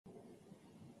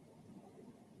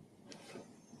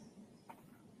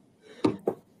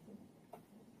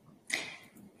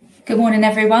Good morning,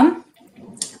 everyone.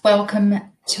 Welcome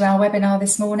to our webinar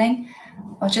this morning.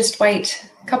 I'll just wait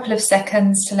a couple of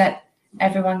seconds to let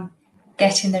everyone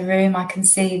get in the room. I can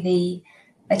see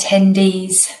the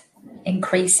attendees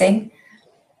increasing.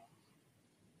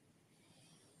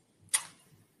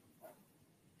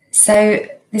 So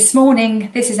this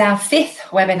morning, this is our fifth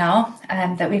webinar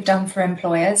that we've done for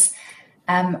employers.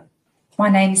 My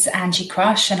name's Angie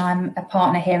Crush and I'm a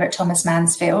partner here at Thomas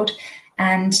Mansfield.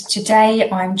 And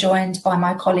today I'm joined by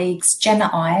my colleagues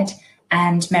Jenna Ide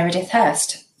and Meredith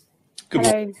Hurst. Good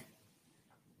morning.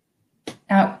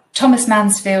 Now, Thomas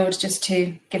Mansfield, just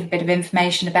to give a bit of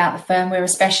information about the firm, we're a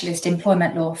specialist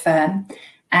employment law firm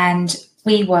and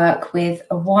we work with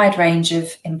a wide range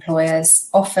of employers,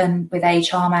 often with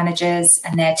HR managers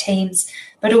and their teams,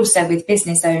 but also with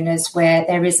business owners where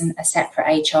there isn't a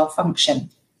separate HR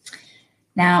function.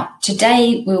 Now,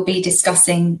 today we'll be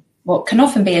discussing what can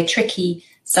often be a tricky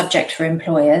subject for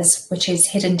employers, which is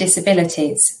hidden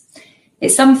disabilities.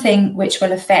 It's something which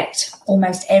will affect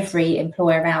almost every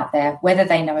employer out there, whether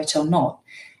they know it or not.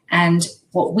 And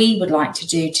what we would like to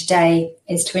do today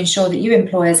is to ensure that you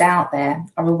employers out there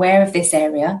are aware of this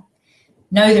area,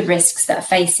 know the risks that are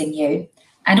facing you,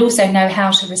 and also know how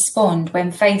to respond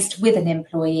when faced with an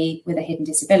employee with a hidden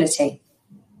disability.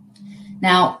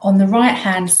 Now, on the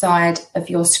right-hand side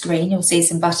of your screen, you'll see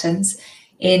some buttons.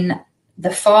 In the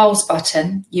Files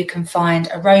button, you can find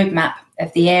a roadmap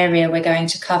of the area we're going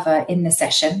to cover in the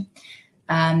session,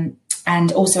 and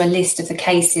also a list of the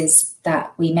cases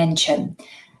that we mention.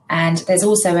 And there's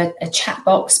also a chat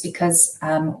box because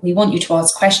we want you to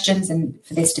ask questions and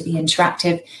for this to be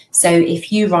interactive. So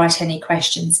if you write any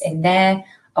questions in there,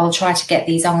 I'll try to get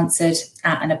these answered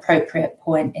at an appropriate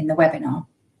point in the webinar.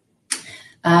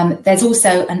 There's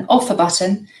also an offer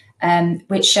button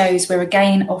which shows we're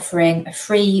again offering a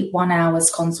free 1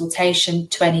 hour's consultation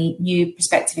to any new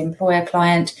prospective employer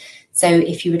client. So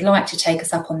if you would like to take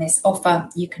us up on this offer,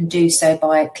 you can do so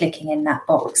by clicking in that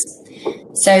box.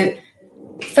 So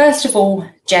first of all,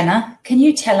 Jenna, can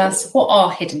you tell us what are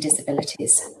hidden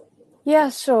disabilities?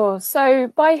 Yeah, sure. So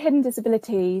by hidden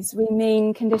disabilities, we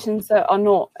mean conditions that are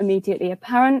not immediately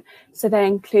apparent. So they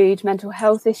include mental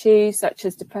health issues such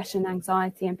as depression,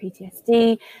 anxiety and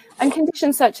PTSD, and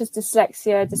conditions such as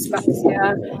dyslexia,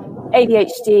 dyspraxia,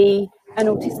 ADHD and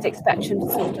autistic spectrum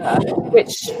disorder,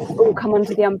 which all come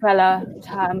under the umbrella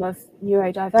term of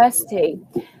neurodiversity,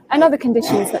 and other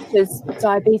conditions such as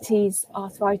diabetes,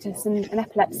 arthritis and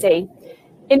epilepsy.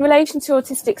 In relation to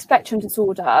autistic spectrum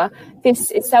disorder,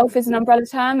 this itself is an umbrella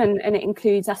term and it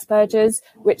includes Asperger's,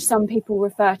 which some people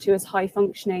refer to as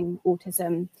high-functioning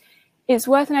autism. It's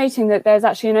worth noting that there's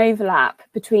actually an overlap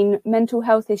between mental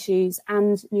health issues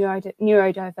and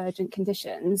neurodivergent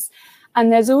conditions.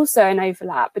 And there's also an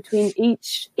overlap between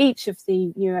each of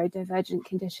the neurodivergent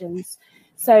conditions.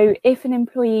 So if an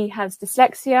employee has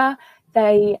dyslexia,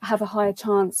 they have a higher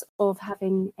chance of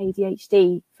having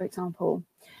ADHD, for example.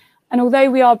 And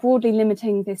although we are broadly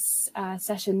limiting this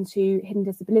session to hidden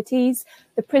disabilities,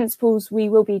 the principles we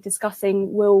will be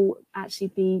discussing will actually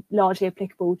be largely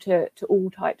applicable to all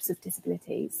types of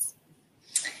disabilities.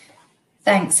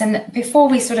 Thanks. And before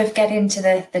we sort of get into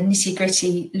the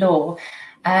nitty-gritty law,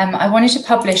 I wanted to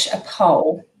publish a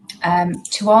poll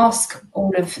to ask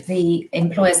all of the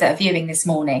employers that are viewing this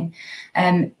morning,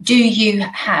 do you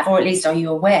have, or at least are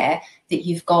you aware that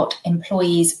you've got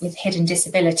employees with hidden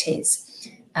disabilities?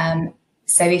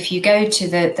 So if you go to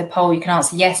the poll, you can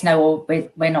answer yes, no, or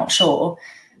we're not sure,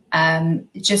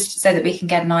 just so that we can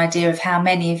get an idea of how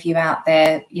many of you out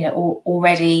there,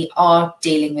 already are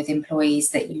dealing with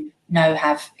employees that you know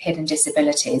have hidden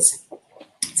disabilities.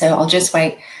 So I'll just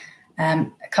wait a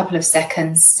couple of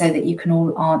seconds so that you can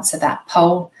all answer that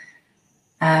poll.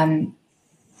 At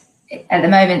the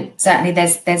moment, certainly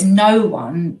there's no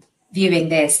one viewing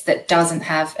this that doesn't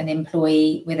have an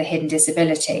employee with a hidden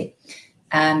disability.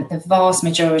 The vast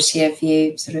majority of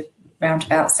you, sort of around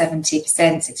about 70%,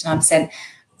 69%,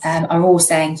 are all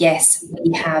saying, yes,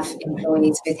 we have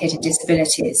employees with hidden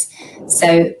disabilities.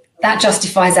 So that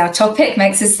justifies our topic,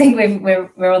 makes us think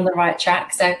we're on the right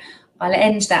track. So I'll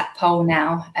end that poll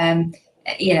now. And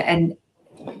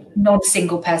not a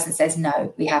single person says,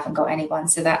 no, we haven't got anyone.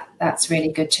 So that's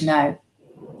really good to know.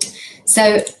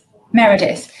 So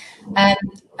Meredith,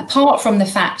 apart from the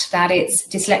fact that it's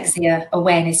Dyslexia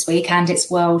Awareness Week and it's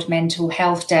World Mental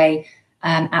Health Day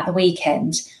at the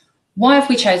weekend, why have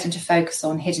we chosen to focus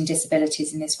on hidden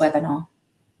disabilities in this webinar?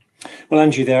 Well,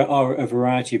 Angie, there are a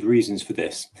variety of reasons for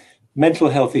this. Mental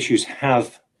health issues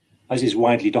have, as is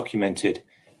widely documented,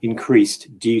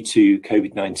 increased due to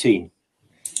COVID-19.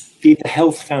 The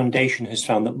Health Foundation has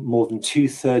found that more than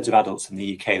 2/3 of adults in the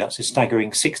UK, that's a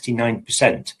staggering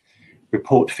 69%,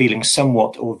 report feeling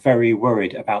somewhat or very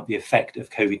worried about the effect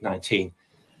of COVID-19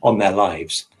 on their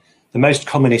lives. The most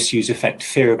common issues affect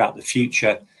fear about the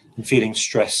future and feeling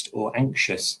stressed or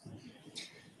anxious.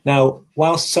 Now,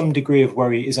 whilst some degree of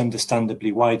worry is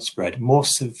understandably widespread, more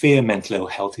severe mental ill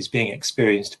health is being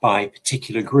experienced by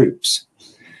particular groups.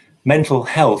 Mental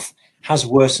health has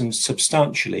worsened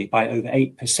substantially by over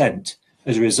 8%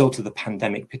 as a result of the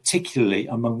pandemic, particularly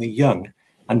among the young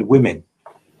and women.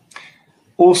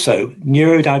 Also,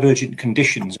 neurodivergent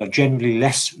conditions are generally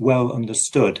less well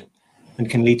understood and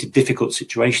can lead to difficult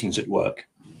situations at work.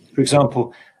 For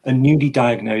example, a newly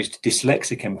diagnosed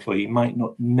dyslexic employee might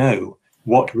not know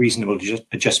what reasonable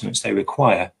adjustments they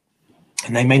require,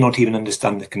 and they may not even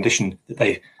understand the condition that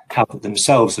they have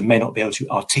themselves and may not be able to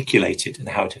articulate it and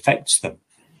how it affects them.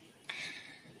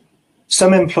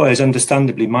 Some employers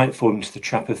understandably might fall into the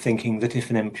trap of thinking that if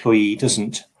an employee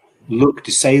doesn't look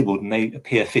disabled and they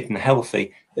appear fit and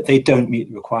healthy, that they don't meet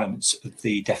the requirements of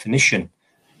the definition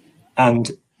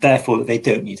and therefore that they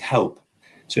don't need help.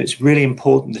 So it's really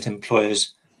important that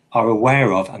employers are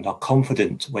aware of and are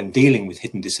confident when dealing with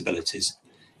hidden disabilities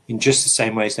in just the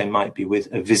same way as they might be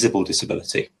with a visible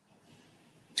disability.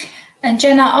 And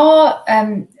Jenna,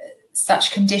 are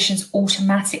such conditions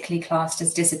automatically classed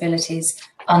as disabilities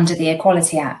under the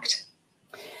Equality Act?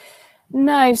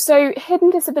 No, so hidden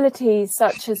disabilities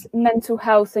such as mental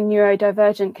health and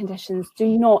neurodivergent conditions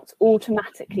do not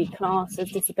automatically class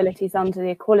as disabilities under the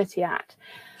Equality Act.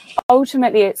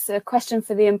 Ultimately, it's a question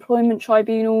for the Employment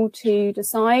Tribunal to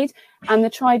decide, and the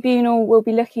tribunal will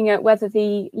be looking at whether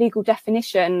the legal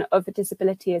definition of a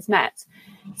disability is met.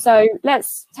 So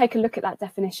let's take a look at that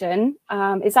definition.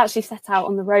 It's actually set out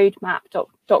on the roadmap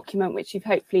document, which you've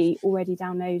hopefully already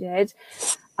downloaded.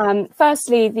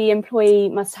 Firstly, the employee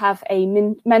must have a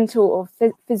mental or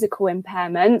physical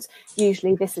impairment.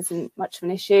 Usually this isn't much of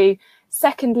an issue.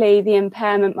 Secondly, the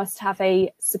impairment must have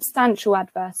a substantial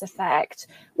adverse effect,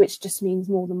 which just means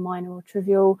more than minor or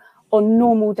trivial, on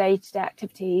normal day-to-day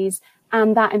activities.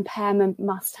 And that impairment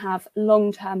must have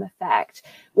long-term effect,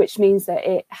 which means that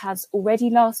it has already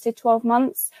lasted 12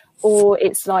 months or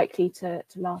it's likely to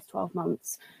last 12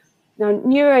 months. Now,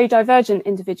 neurodivergent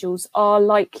individuals are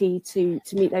likely to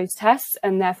meet those tests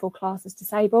and therefore classed as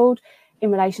disabled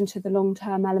in relation to the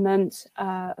long-term element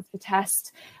of the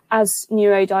test, as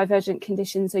neurodivergent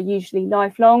conditions are usually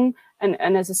lifelong, and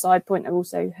as a side point, they're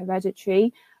also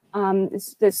hereditary.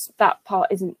 That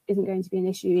part isn't going to be an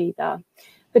issue either.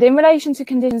 But in relation to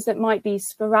conditions that might be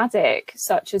sporadic,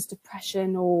 such as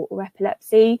depression or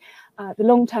epilepsy, the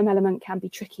long-term element can be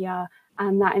trickier,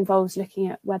 and that involves looking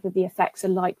at whether the effects are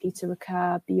likely to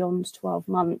recur beyond 12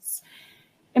 months.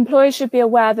 Employers should be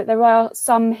aware that there are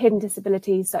some hidden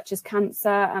disabilities such as cancer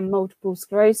and multiple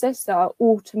sclerosis that are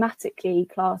automatically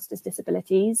classed as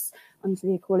disabilities under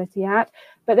the Equality Act,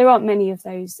 but there aren't many of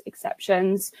those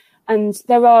exceptions. And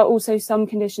there are also some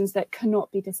conditions that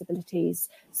cannot be disabilities,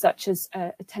 such as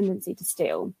a tendency to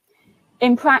steal.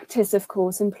 In practice, of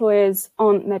course, employers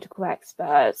aren't medical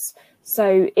experts,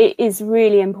 so it is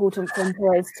really important for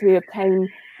employers to obtain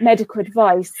medical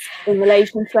advice in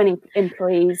relation to any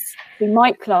employees who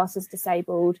might class as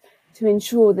disabled to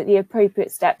ensure that the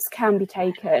appropriate steps can be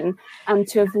taken and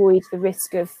to avoid the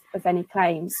risk of any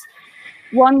claims.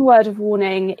 One word of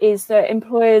warning is that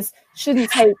employers shouldn't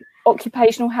take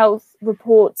occupational health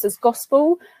reports as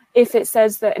gospel. If it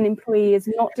says that an employee is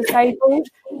not disabled,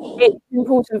 it's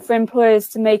important for employers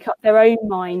to make up their own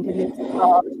mind in this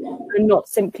regard and not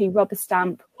simply rubber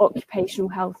stamp occupational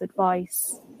health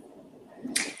advice.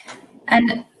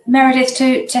 And Meredith,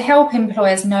 to help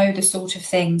employers know the sort of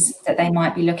things that they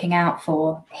might be looking out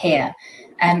for here,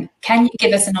 can you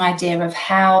give us an idea of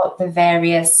how the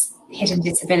various hidden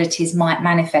disabilities might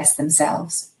manifest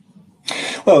themselves?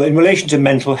 Well, in relation to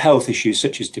mental health issues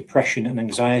such as depression and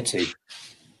anxiety,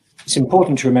 it's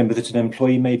important to remember that an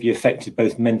employee may be affected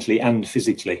both mentally and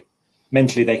physically.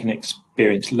 Mentally, they can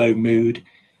experience low mood,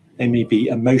 they may be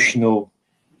emotional,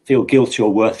 feel guilty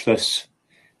or worthless,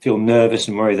 feel nervous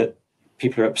and worry that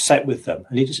people are upset with them.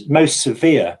 And it's most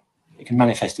severe, it can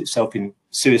manifest itself in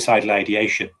suicidal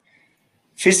ideation.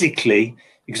 Physically,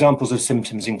 examples of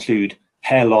symptoms include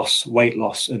hair loss, weight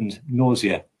loss, and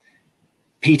nausea.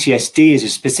 PTSD is a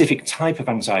specific type of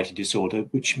anxiety disorder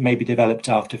which may be developed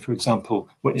after, for example,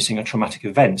 witnessing a traumatic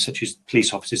event, such as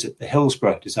police officers at the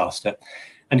Hillsborough disaster,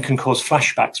 and can cause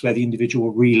flashbacks where the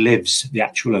individual relives the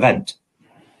actual event.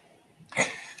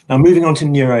 Now, moving on to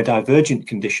neurodivergent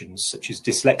conditions such as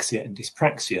dyslexia and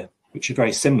dyspraxia, which are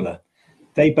very similar,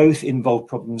 they both involve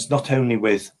problems not only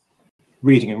with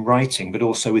reading and writing, but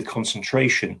also with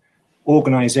concentration,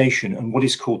 organisation, and what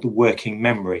is called the working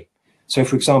memory. So,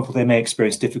 for example, they may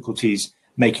experience difficulties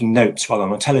making notes while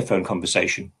on a telephone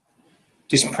conversation.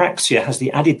 Dyspraxia has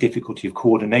the added difficulty of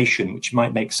coordination, which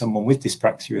might make someone with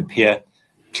dyspraxia appear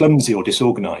clumsy or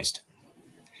disorganised.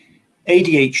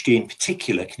 ADHD in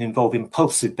particular can involve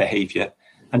impulsive behaviour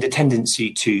and a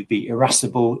tendency to be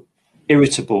irascible,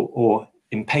 irritable, or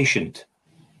impatient.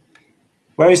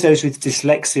 Whereas those with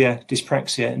dyslexia,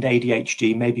 dyspraxia, and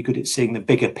ADHD may be good at seeing the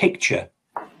bigger picture,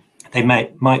 they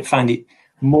might find it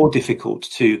more difficult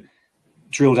to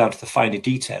drill down to the finer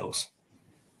details.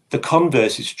 The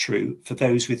converse is true for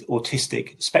those with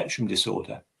autistic spectrum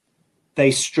disorder.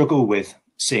 They struggle with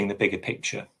seeing the bigger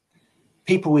picture.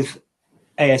 People with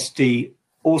ASD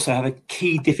also have a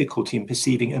key difficulty in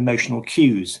perceiving emotional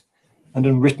cues and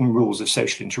unwritten rules of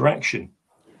social interaction,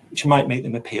 which might make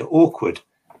them appear awkward,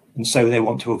 and so they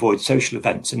want to avoid social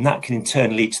events, and that can in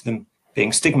turn lead to them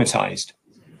being stigmatized.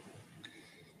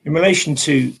 In relation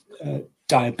to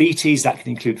diabetes, that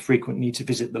can include frequent need to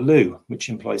visit the loo, which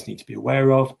employees need to be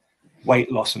aware of,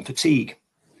 weight loss and fatigue.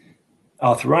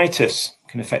 Arthritis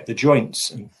can affect the joints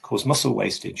and cause muscle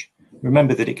wastage.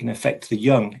 Remember that it can affect the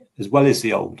young as well as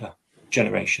the older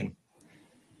generation.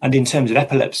 And in terms of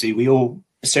epilepsy, we all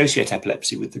associate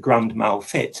epilepsy with the grand mal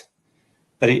fit,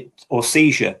 or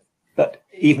seizure, but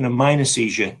even a minor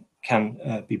seizure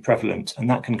can be prevalent, and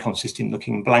that can consist in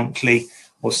looking blankly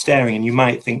or staring, and you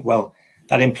might think, well,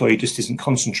 that employee just isn't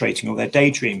concentrating or they're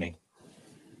daydreaming.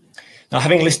 Now,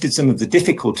 having listed some of the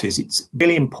difficulties, it's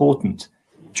really important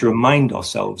to remind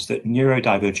ourselves that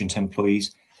neurodivergent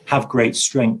employees have great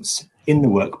strengths in the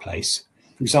workplace.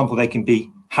 For example, they can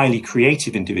be highly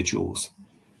creative individuals.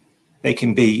 They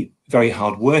can be very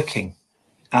hardworking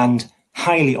and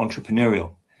highly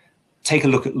entrepreneurial. Take a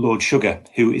look at Lord Sugar,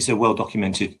 who is a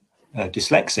well-documented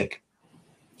dyslexic.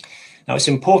 Now, it's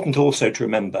important also to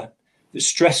remember that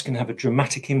stress can have a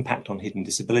dramatic impact on hidden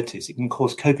disabilities. It can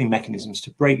cause coping mechanisms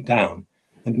to break down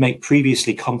and make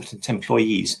previously competent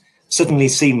employees suddenly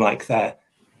seem like they're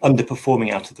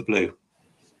underperforming out of the blue.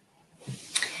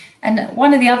 And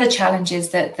one of the other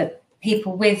challenges that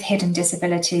people with hidden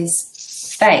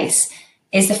disabilities face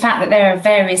is the fact that there are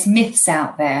various myths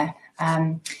out there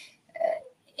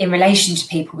in relation to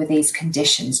people with these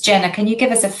conditions. Jenna, can you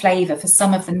give us a flavour for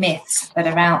some of the myths that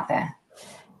are out there?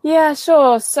 Yeah,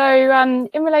 sure. So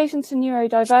in relation to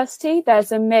neurodiversity,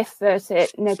 there's a myth that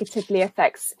it negatively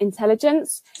affects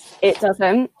intelligence. It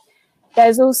doesn't.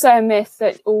 There's also a myth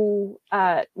that all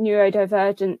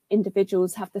neurodivergent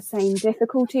individuals have the same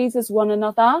difficulties as one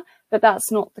another, but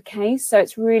that's not the case. So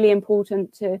it's really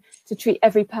important to treat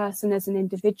every person as an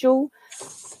individual.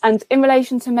 And in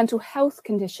relation to mental health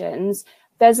conditions,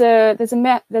 there's a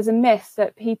myth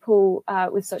that people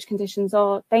with such conditions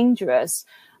are dangerous.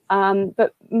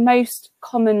 But most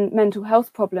common mental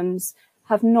health problems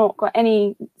have not got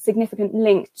any significant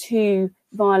link to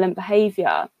violent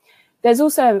behaviour. There's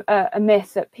also a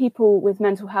myth that people with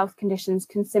mental health conditions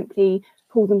can simply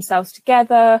pull themselves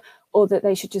together or that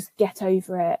they should just get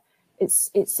over it.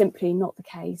 It's simply not the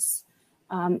case.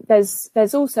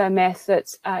 There's also a myth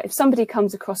that if somebody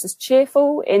comes across as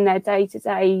cheerful in their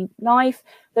day-to-day life,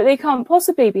 that they can't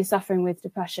possibly be suffering with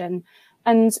depression.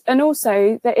 And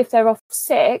also that if they're off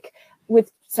sick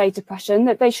with, say, depression,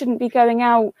 that they shouldn't be going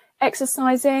out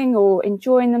exercising or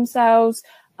enjoying themselves.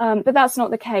 But that's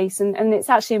not the case, and it's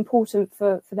actually important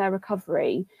for their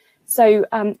recovery. So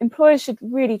employers should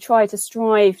really try to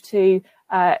strive to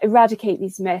eradicate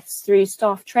these myths through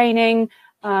staff training,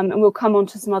 and we'll come on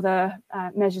to some other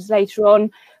measures later on.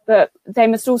 But they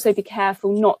must also be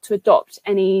careful not to adopt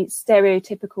any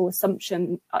stereotypical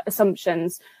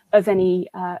assumptions of any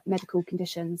medical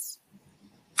conditions.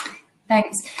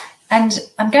 Thanks. And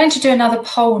I'm going to do another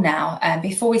poll now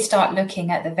before we start looking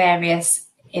at the various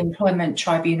employment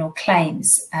tribunal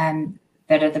claims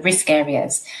that are the risk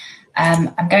areas.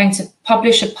 I'm going to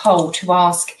publish a poll to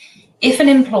ask if an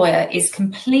employer is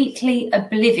completely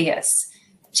oblivious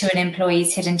to an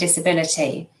employee's hidden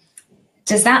disability,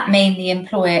 does that mean the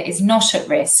employer is not at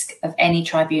risk of any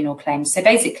tribunal claims? So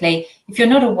basically, if you're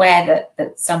not aware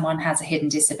that someone has a hidden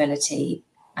disability,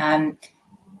 are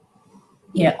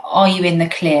you in the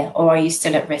clear or are you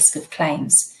still at risk of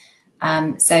claims?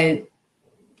 So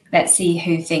let's see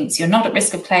who thinks you're not at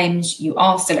risk of claims, you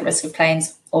are still at risk of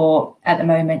claims, or at the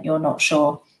moment you're not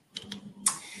sure.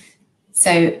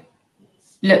 So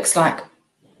looks like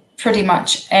pretty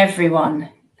much everyone,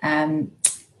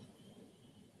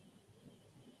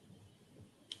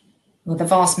 well, the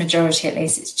vast majority at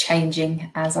least, it's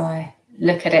changing as I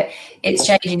look at it. It's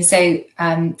changing. So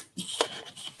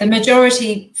The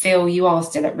majority feel you are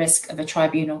still at risk of a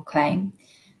tribunal claim.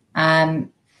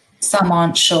 Some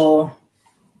aren't sure.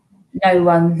 No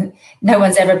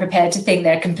one's ever prepared to think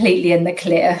they're completely in the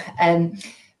clear.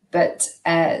 But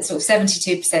sort of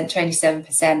 72%,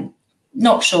 27%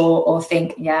 not sure, or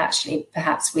think, yeah, actually,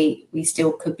 perhaps we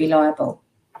still could be liable.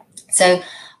 So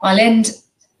I'll end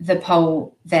the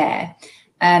poll there.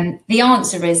 The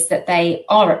answer is that they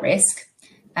are at risk,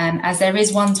 as there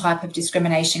is one type of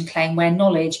discrimination claim where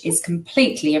knowledge is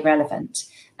completely irrelevant,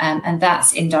 and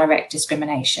that's indirect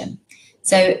discrimination.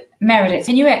 So Meredith,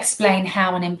 can you explain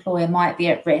how an employer might be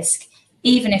at risk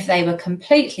even if they were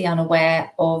completely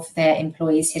unaware of their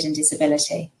employee's hidden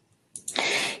disability?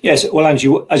 Yes, well,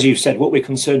 Angie, as you've said, what we're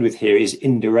concerned with here is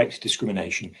indirect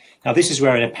discrimination. Now, this is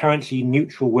where an apparently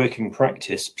neutral working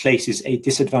practice places a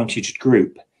disadvantaged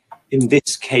group, in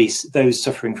this case, those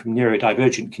suffering from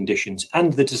neurodivergent conditions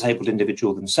and the disabled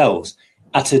individual themselves,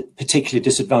 at a particular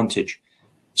disadvantage.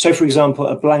 So, for example,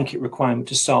 a blanket requirement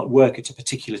to start work at a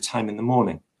particular time in the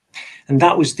morning. And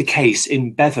that was the case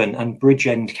in Bevan and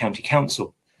Bridgend County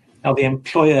Council. Now, the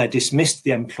employer dismissed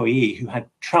the employee who had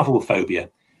travel phobia.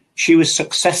 She was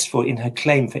successful in her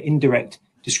claim for indirect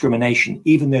discrimination,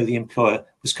 even though the employer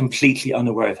was completely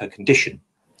unaware of her condition.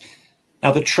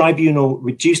 Now, the tribunal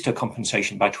reduced her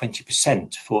compensation by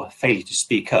 20% for failure to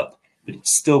speak up, but it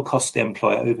still cost the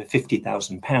employer over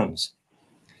 £50,000.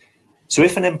 So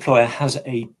if an employer has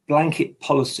a blanket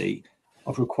policy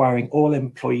of requiring all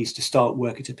employees to start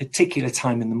work at a particular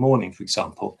time in the morning, for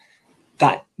example,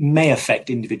 that may affect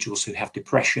individuals who have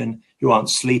depression, who aren't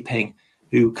sleeping,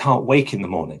 who can't wake in the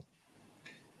morning.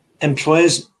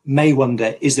 Employers may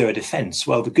wonder, is there a defence?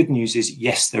 Well, the good news is,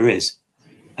 yes, there is.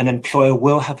 An employer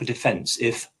will have a defence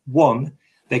if, one,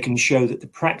 they can show that the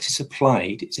practice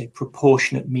applied is a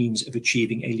proportionate means of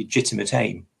achieving a legitimate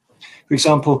aim. For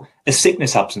example, a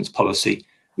sickness absence policy,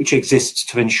 which exists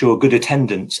to ensure good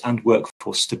attendance and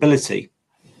workforce stability.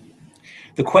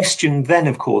 The question then,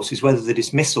 of course, is whether the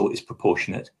dismissal is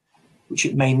proportionate, which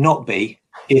it may not be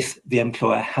if the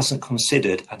employer hasn't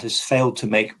considered and has failed to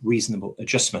make reasonable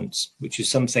adjustments, which is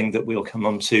something that we'll come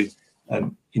on to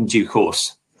in due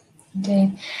course.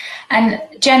 Indeed. And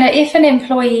Jenna, if an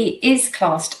employee is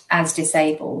classed as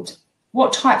disabled,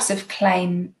 what types of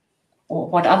claim or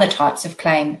what other types of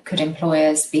claim could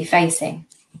employers be facing?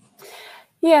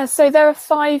 Yeah, so there are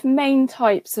 5 main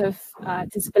types of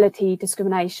disability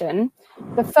discrimination.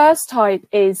 The first type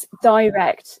is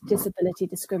direct disability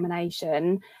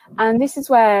discrimination, and this is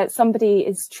where somebody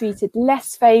is treated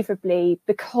less favourably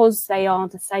because they are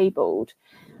disabled.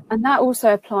 And that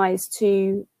also applies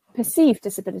to perceived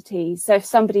disabilities. So if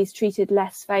somebody is treated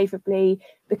less favourably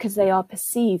because they are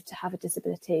perceived to have a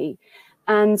disability.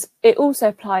 And it also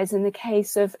applies in the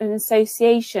case of an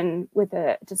association with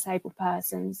a disabled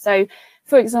person. So,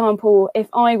 for example, if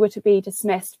I were to be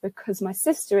dismissed because my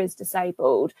sister is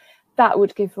disabled, that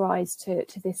would give rise to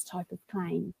this type of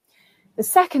claim. The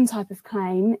second type of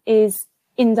claim is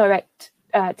indirect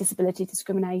disability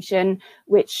discrimination,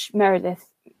 which Meredith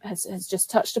has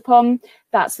just touched upon.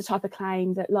 That's the type of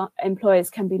claim that employers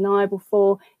can be liable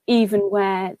for, even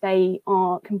where they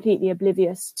are completely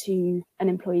oblivious to an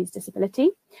employee's disability.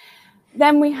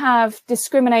 Then we have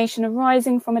discrimination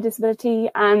arising from a disability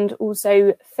and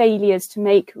also failures to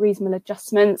make reasonable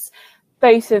adjustments.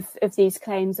 Both of these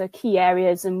claims are key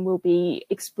areas, and we'll be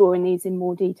exploring these in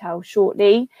more detail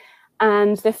shortly.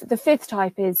 And the fifth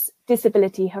type is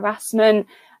disability harassment,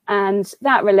 and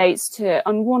that relates to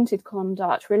unwanted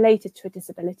conduct related to a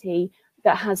disability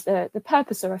that has the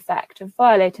purpose or effect of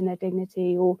violating their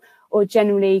dignity or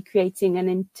generally creating an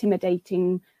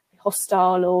intimidating,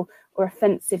 hostile or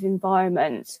offensive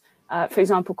environment. For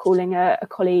example, calling a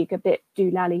colleague a bit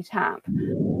doolally tap.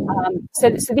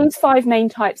 So these 5 main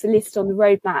types are listed on the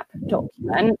roadmap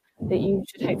document that you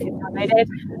should hopefully have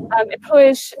downloaded.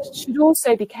 Employers should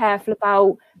also be careful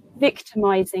about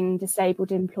victimising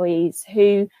disabled employees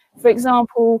who, for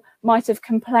example, might have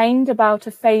complained about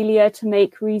a failure to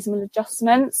make reasonable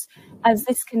adjustments, as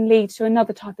this can lead to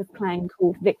another type of claim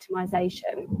called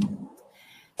victimisation.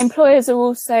 Employers are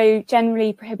also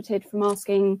generally prohibited from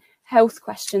asking health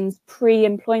questions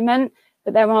pre-employment,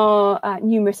 but there are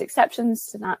numerous exceptions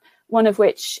to that, one of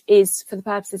which is for the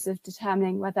purposes of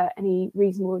determining whether any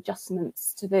reasonable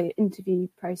adjustments to the interview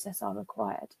process are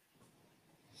required.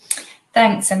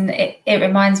 Thanks, and it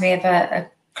reminds me of a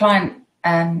client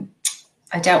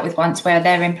I dealt with once where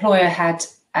their employer had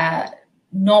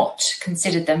not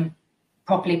considered them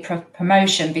properly for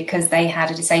promotion because they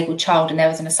had a disabled child, and there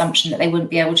was an assumption that they wouldn't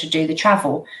be able to do the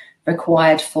travel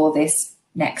required for this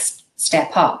next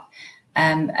step up.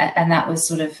 And that was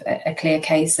sort of a clear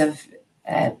case of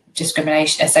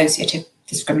discrimination, associative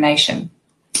discrimination.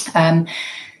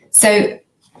 So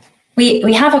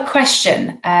we have a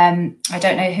question. I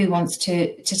don't know who wants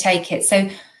to take it. So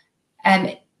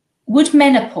would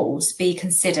menopause be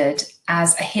considered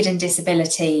as a hidden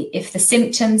disability if the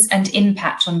symptoms and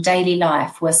impact on daily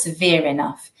life were severe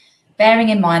enough, bearing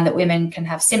in mind that women can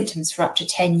have symptoms for up to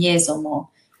 10 years or more?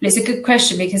 Well, it's a good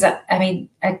question, because I mean,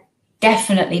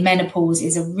 definitely menopause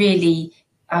is a really,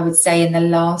 I would say, in the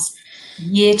last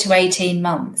year to 18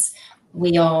 months,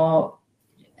 we are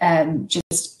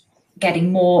just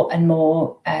getting more and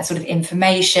more sort of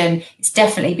information. It's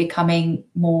definitely becoming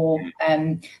more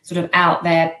sort of out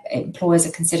there. Employers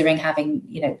are considering having,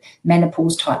 you know,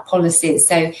 menopause type policies.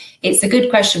 So it's a good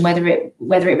question whether it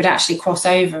would actually cross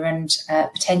over and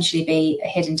potentially be a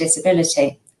hidden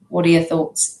disability. What are your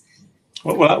thoughts?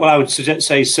 Well, I would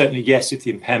say certainly yes if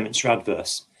the impairments are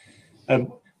adverse.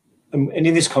 And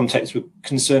in this context, we're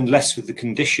concerned less with the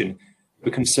condition.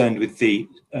 We're concerned with the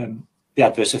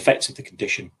adverse effects of the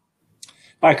condition.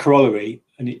 By corollary,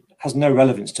 and it has no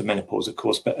relevance to menopause, of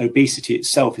course, but obesity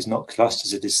itself is not classed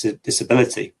as a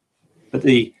disability. But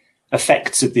the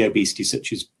effects of the obesity,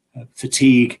 such as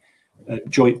fatigue,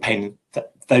 joint pain,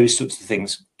 those sorts of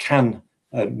things can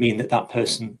mean that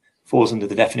person falls under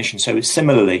the definition. So it's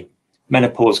similarly,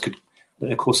 menopause could,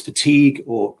 of course, fatigue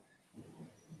or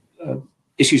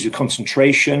issues with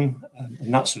concentration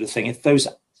and that sort of thing. If those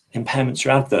impairments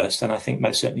are adverse, then I think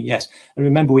most certainly yes. And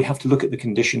remember, we have to look at the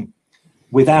condition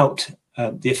without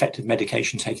the effect of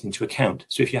medication taken into account.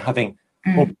 So if you're having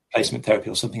hormone replacement therapy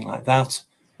or something like that,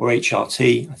 or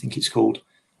HRT, I think it's called,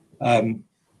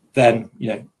 then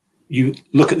you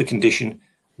look at the condition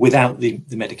without the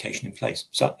medication in place.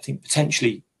 So I think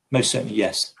potentially, most certainly,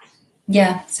 yes.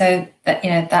 Yeah, so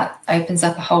that opens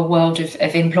up a whole world of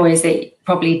employers that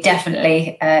probably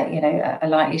definitely are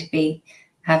likely to be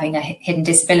having a hidden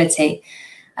disability,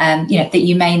 that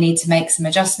you may need to make some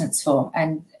adjustments for,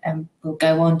 and we'll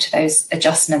go on to those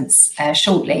adjustments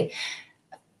shortly.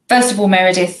 First of all,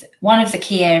 Meredith, one of the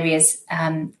key areas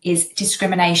is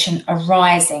discrimination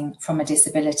arising from a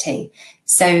disability.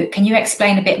 So can you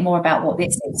explain a bit more about what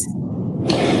this is?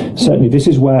 Certainly, this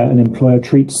is where an employer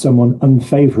treats someone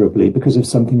unfavourably because of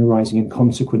something arising in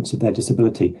consequence of their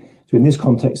disability. So in this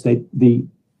context, the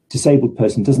disabled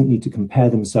person doesn't need to compare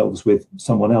themselves with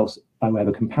someone else by way of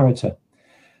a comparator.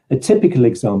 A typical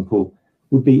example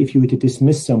would be if you were to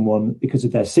dismiss someone because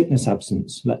of their sickness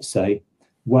absence, let's say,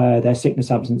 where their sickness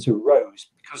absence arose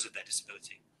because of their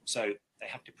disability. So they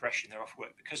have depression, they're off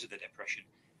work because of their depression,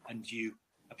 and you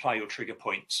apply your trigger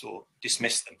points or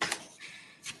dismiss them.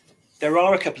 There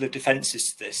are a couple of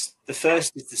defences to this. The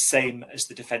first is the same as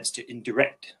the defence to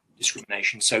indirect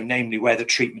discrimination, so namely where the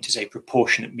treatment is a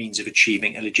proportionate means of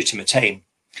achieving a legitimate aim.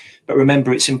 But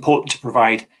remember, it's important to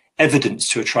provide evidence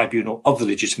to a tribunal of the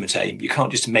legitimate aim. You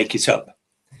can't just make it up.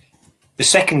 The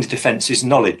second defence is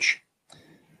knowledge,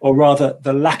 or rather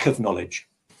the lack of knowledge.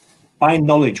 By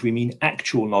knowledge, we mean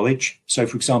actual knowledge. So,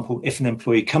 for example, if an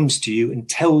employee comes to you and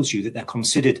tells you that they're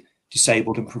considered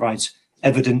disabled and provides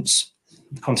evidence,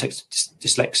 in the context of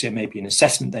dyslexia, maybe an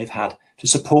assessment they've had to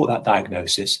support that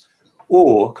diagnosis,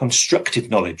 or constructive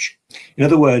knowledge. In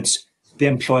other words, the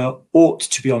employer ought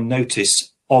to be on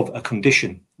notice of a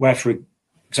condition where, for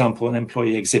example, an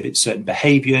employee exhibits certain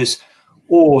behaviours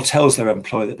or tells their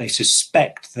employer that they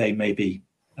suspect they may be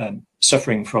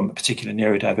suffering from a particular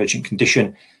neurodivergent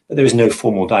condition, but there is no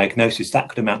formal diagnosis. That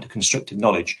could amount to constructive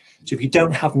knowledge. So if you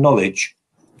don't have knowledge,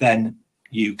 then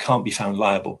you can't be found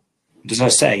liable. But as I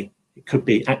say, it could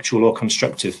be actual or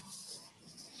constructive.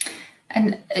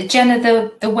 And Jenna,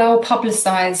 the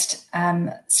well-publicised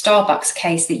Starbucks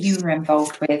case that you were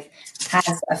involved with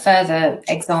has a further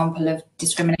example of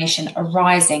discrimination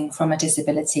arising from a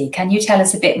disability. Can you tell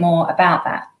us a bit more about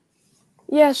that?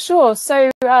 Yeah, sure. So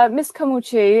Ms.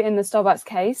 Kumulchu in the Starbucks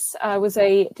case was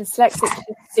a dyslexic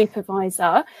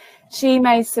supervisor. She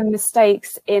made some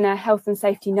mistakes in a health and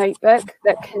safety notebook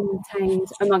that contained,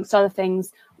 amongst other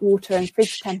things, water and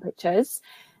fridge temperatures.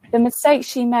 The mistakes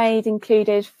she made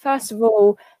included, first of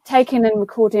all, taking and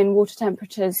recording water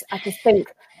temperatures at a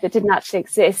sink that didn't actually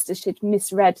exist, as she'd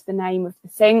misread the name of the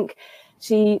sink.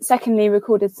 She secondly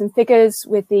recorded some figures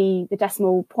with the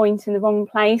decimal point in the wrong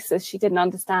place, as she didn't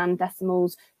understand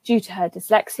decimals due to her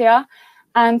dyslexia.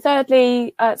 And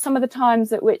thirdly, some of the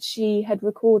times at which she had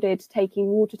recorded taking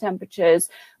water temperatures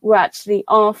were actually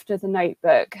after the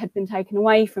notebook had been taken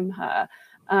away from her.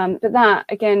 But that,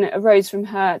 again, arose from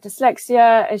her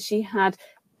dyslexia, as she had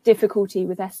difficulty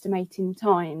with estimating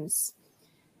times.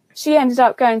 She ended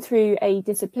up going through a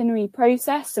disciplinary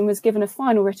process and was given a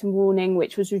final written warning,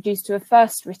 which was reduced to a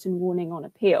first written warning on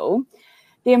appeal.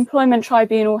 the Employment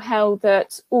Tribunal held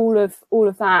that all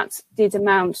of that did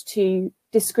amount to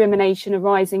discrimination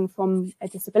arising from a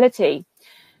disability.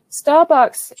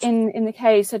 Starbucks in the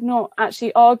case had not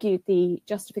actually argued the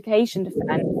justification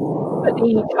defence, but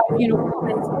the tribunal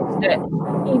commented that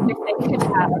even if they could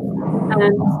have,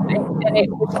 and it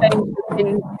was shown to have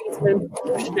been reasonable and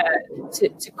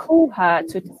proportionate to call her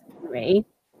to a disciplinary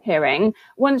hearing,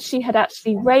 once she had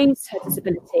actually raised her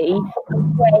disability,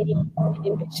 the way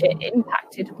in which it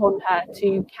impacted upon her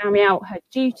to carry out her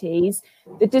duties,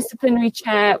 the disciplinary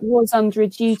chair was under a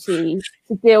duty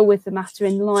to deal with the matter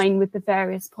in line with the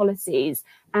various policies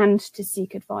and to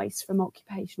seek advice from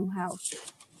occupational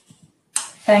health.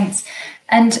 Thanks.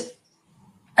 And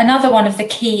another one of the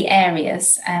key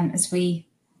areas, as we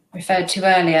referred to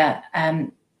earlier,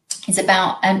 is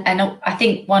about, and I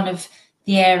think one of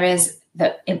the areas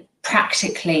that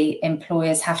practically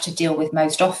employers have to deal with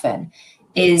most often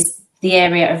is the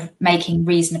area of making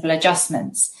reasonable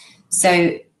adjustments.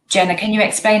 So, Jenna, can you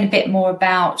explain a bit more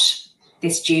about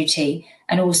this duty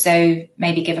and also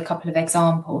maybe give a couple of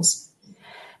examples?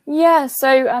 Yeah,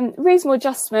 so reasonable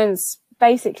adjustments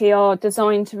basically are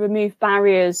designed to remove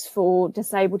barriers for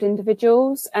disabled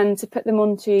individuals and to put them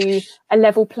onto a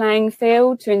level playing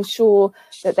field to ensure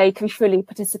that they can fully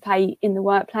participate in the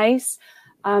workplace.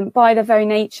 By their very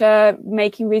nature,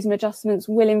 making reasonable adjustments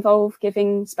will involve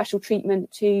giving special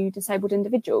treatment to disabled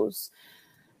individuals.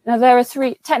 Now, there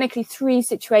are technically three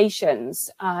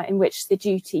situations in which the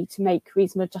duty to make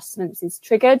reasonable adjustments is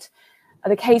triggered.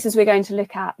 The cases we're going to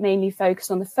look at mainly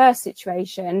focus on the first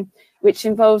situation, which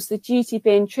involves the duty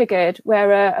being triggered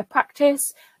where a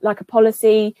practice, like a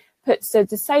policy, puts a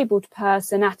disabled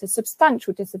person at a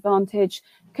substantial disadvantage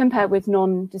compared with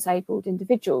non-disabled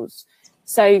individuals.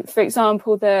 So, for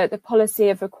example, the policy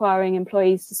of requiring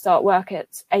employees to start work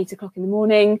at 8 o'clock in the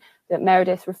morning that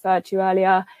Meredith referred to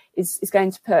earlier is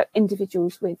going to put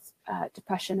individuals with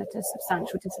depression at a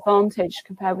substantial disadvantage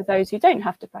compared with those who don't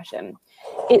have depression.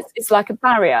 It's like a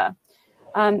barrier.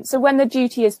 So when the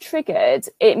duty is triggered,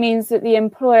 it means that the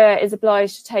employer is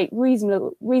obliged to take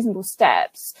reasonable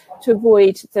steps to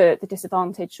avoid the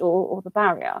disadvantage or the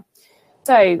barrier.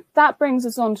 So that brings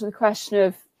us on to the question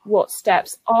of what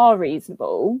steps are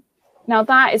reasonable. Now,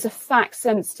 that is a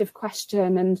fact-sensitive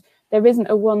question, and there isn't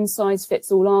a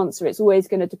one-size-fits-all answer. It's always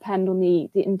going to depend on the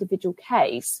individual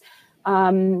case.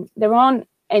 There aren't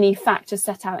any factors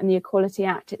set out in the Equality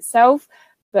Act itself,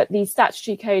 but the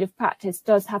Statutory Code of Practice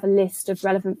does have a list of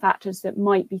relevant factors that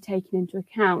might be taken into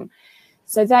account.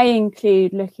 So they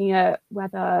include looking at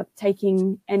whether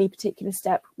taking any particular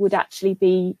step would actually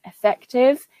be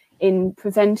effective in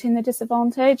preventing the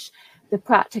disadvantage, the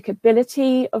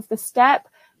practicability of the step,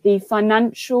 the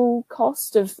financial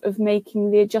cost of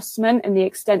making the adjustment and the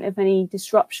extent of any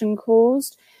disruption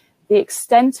caused, the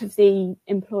extent of the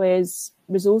employer's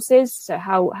resources, so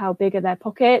how big are their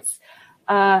pockets,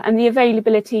 and the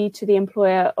availability to the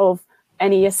employer of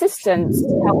any assistance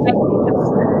to help make the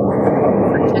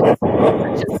adjustment,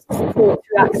 such as support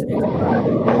through accident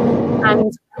work,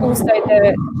 and also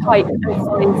the type and size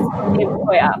of the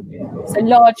employer. So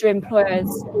larger employers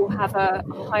will have a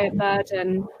higher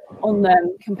burden on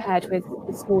them compared with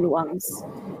the smaller ones.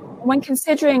 When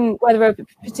considering whether a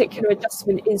particular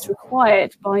adjustment is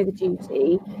required by the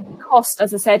duty, cost,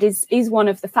 as I said, is one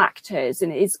of the factors,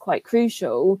 and it is quite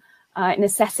crucial in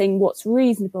assessing what's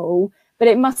reasonable, but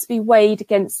it must be weighed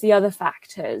against the other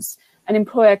factors. An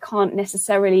employer can't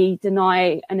necessarily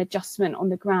deny an adjustment on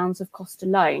the grounds of cost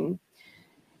alone.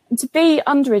 And to be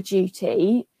under a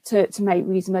duty to make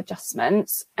reasonable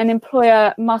adjustments, an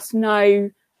employer must know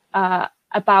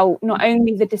about not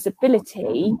only the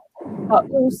disability, but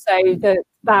also the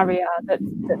barrier that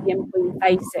the employee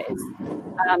faces.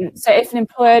 So if an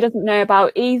employer doesn't know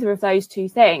about either of those two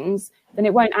things, then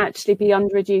it won't actually be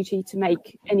under a duty to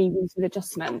make any reasonable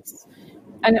adjustments.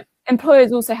 And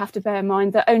employers also have to bear in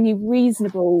mind that only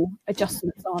reasonable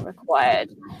adjustments are required.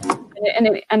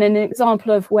 And an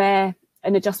example of where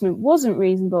an adjustment wasn't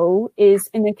reasonable is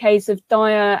in the case of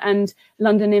Dyer and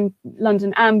London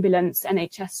Ambulance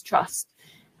NHS Trust.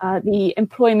 The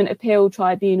Employment Appeal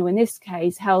Tribunal in this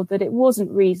case held that it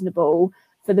wasn't reasonable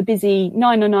for the busy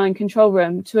 909 control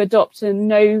room to adopt a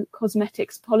no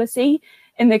cosmetics policy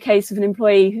in the case of an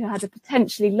employee who had a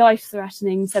potentially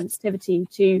life-threatening sensitivity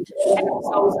to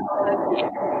aerosols and perfume.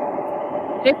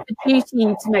 If the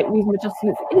duty to make reasonable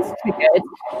adjustments is triggered,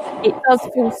 it does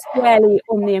fall squarely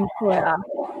on the employer.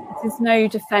 There's no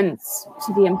defence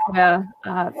to the employer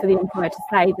for the employer to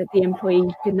say that the employee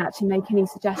didn't actually make any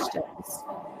suggestions.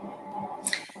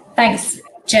 Thanks,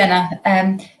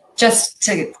 Jenna. Just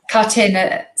to cut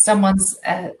in, someone's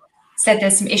said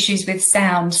there's some issues with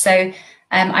sound. So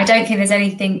I don't think there's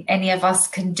anything any of us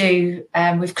can do.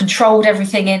 We've controlled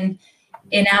everything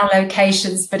in our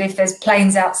locations, but if there's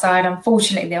planes outside,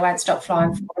 unfortunately, they won't stop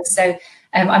flying for us. So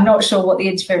I'm not sure what the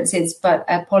interference is, but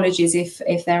apologies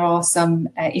if there are some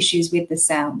issues with the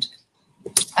sound.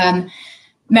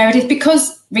 Meredith,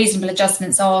 because reasonable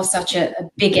adjustments are such a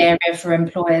big area for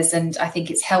employers, and I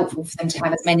think it's helpful for them to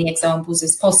have as many examples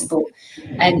as possible.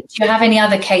 Do you have any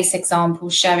other case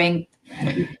examples showing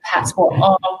perhaps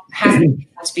what have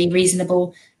to be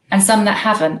reasonable and some that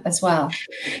haven't as well?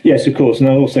 Yes, of course. And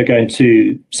I'll also go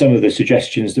into some of the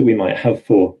suggestions that we might have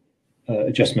for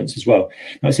adjustments as well.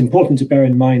 Now, it's important to bear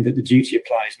in mind that the duty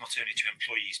applies not only to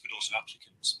employees, but also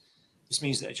applicants. This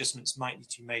means that adjustments might need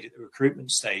to be made at the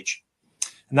recruitment stage.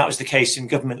 And that was the case in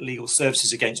Government Legal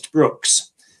Services against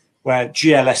Brooks, where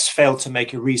GLS failed to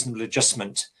make a reasonable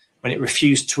adjustment when it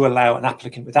refused to allow an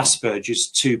applicant with Asperger's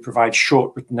to provide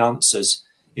short written answers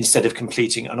instead of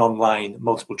completing an online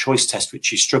multiple choice test, which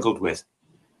she struggled with.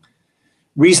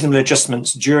 Reasonable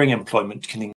adjustments during employment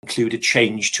can include a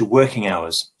change to working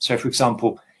hours. So, for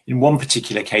example, in one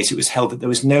particular case, it was held that there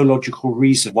was no logical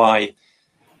reason why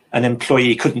an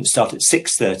employee couldn't start at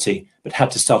 6:30, but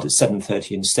had to start at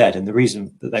 7:30 instead. And the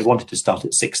reason that they wanted to start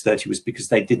at 6:30 was because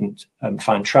they didn't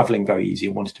find travelling very easy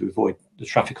and wanted to avoid the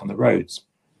traffic on the roads.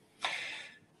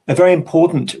 A very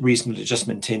important reasonable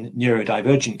adjustment in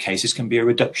neurodivergent cases can be a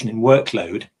reduction in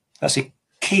workload. That's a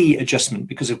key adjustment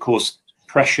because, of course,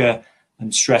 pressure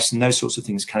and stress and those sorts of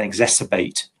things can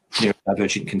exacerbate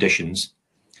neurodivergent conditions.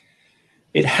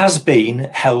 It has been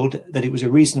held that it was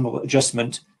a reasonable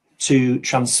adjustment to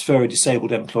transfer a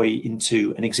disabled employee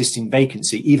into an existing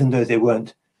vacancy, even though they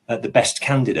weren't the best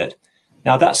candidate.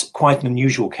 Now, that's quite an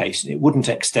unusual case. It wouldn't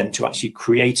extend to actually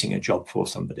creating a job for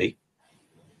somebody.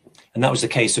 And that was the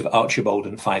case of Archibald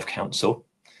and Fife Council.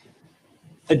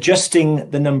 Adjusting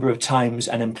the number of times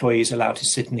an employee is allowed to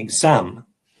sit an exam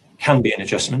can be an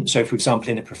adjustment. So, for example,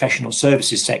 in a professional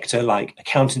services sector like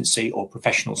accountancy or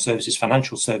professional services,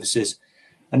 financial services,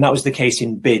 and that was the case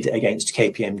in BID against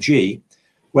KPMG,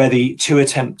 where the 2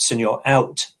 attempts and you're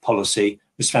out policy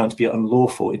was found to be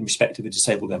unlawful in respect of a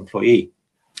disabled employee.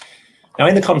 Now,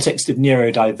 in the context of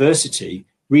neurodiversity,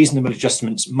 reasonable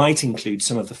adjustments might include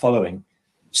some of the following: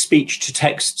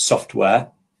 speech-to-text software,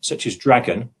 such as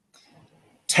Dragon,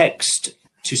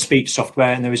 text-to-speech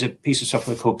software, and there is a piece of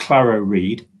software called Claro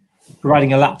Read,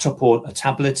 providing a laptop or a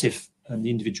tablet if the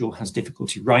individual has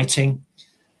difficulty writing,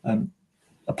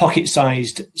 a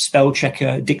pocket-sized spell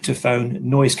checker, dictaphone,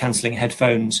 noise-cancelling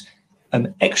headphones,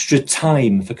 extra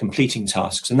time for completing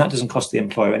tasks, and that doesn't cost the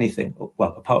employer anything,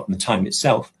 well, apart from the time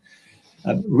itself.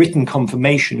 Written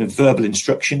confirmation of verbal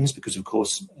instructions, because, of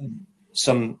course,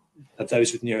 some of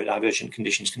those with neurodivergent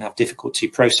conditions can have difficulty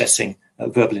processing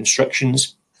verbal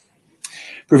instructions.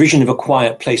 Provision of a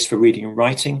quiet place for reading and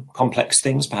writing, complex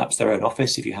things, perhaps their own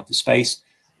office if you have the space,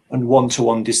 and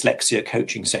one-to-one dyslexia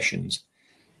coaching sessions.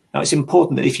 Now, it's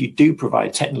important that if you do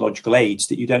provide technological aids,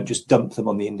 that you don't just dump them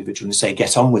on the individual and say,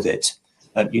 get on with it.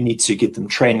 You need to give them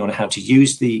training on how to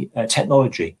use the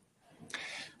technology.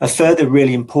 A further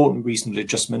really important reasonable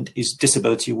adjustment is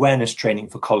disability awareness training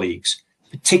for colleagues,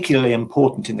 particularly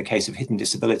important in the case of hidden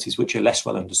disabilities, which are less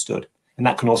well understood. And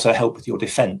that can also help with your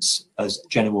defence, as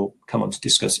Jenna will come on to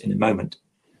discuss in a moment.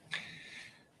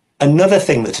 Another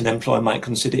thing that an employer might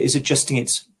consider is adjusting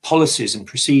its policies and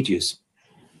procedures.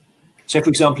 So, for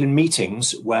example, in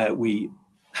meetings where we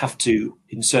have to,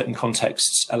 in certain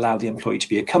contexts, allow the employee to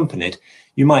be accompanied,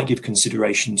 you might give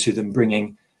consideration to them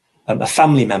bringing a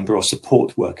family member or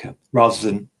support worker rather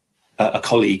than a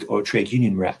colleague or a trade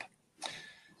union rep.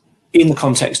 In the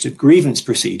context of grievance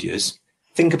procedures,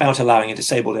 think about allowing a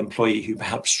disabled employee who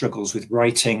perhaps struggles with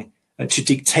writing to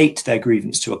dictate their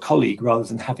grievance to a colleague rather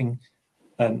than having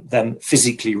them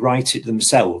physically write it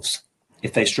themselves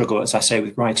if they struggle, as I say,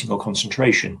 with writing or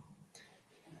concentration.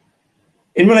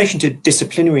 In relation to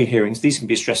disciplinary hearings, these can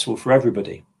be stressful for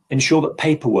everybody. Ensure that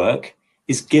paperwork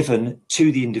is given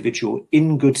to the individual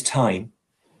in good time,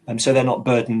 so they're not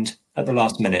burdened at the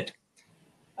last minute.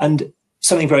 And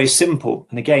something very simple,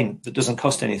 and again, that doesn't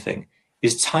cost anything,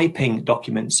 is typing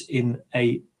documents in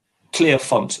a clear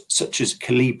font, such as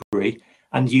Calibri,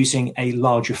 and using a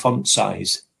larger font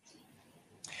size.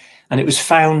 And it was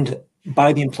found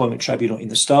by the Employment Tribunal in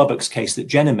the Starbucks case that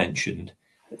Jenna mentioned,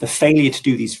 that the failure to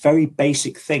do these very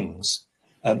basic things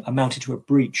amounted to a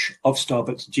breach of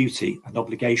Starbucks' duty and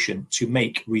obligation to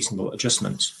make reasonable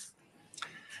adjustments.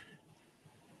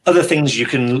 Other things you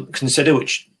can consider,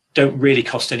 which don't really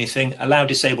cost anything: allow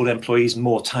disabled employees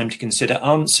more time to consider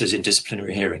answers in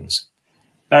disciplinary hearings.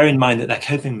 Bear in mind that their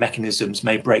coping mechanisms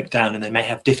may break down and they may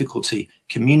have difficulty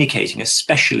communicating,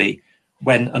 especially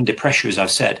when under pressure, as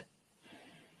I've said.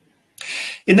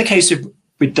 In the case of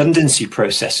redundancy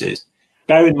processes,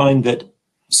 bear in mind that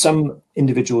some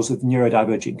individuals with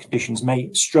neurodivergent conditions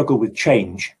may struggle with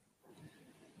change.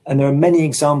 And there are many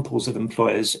examples of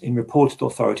employers in reported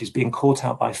authorities being caught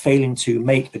out by failing to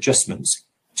make adjustments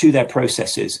to their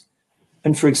processes.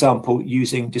 And for example,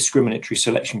 using discriminatory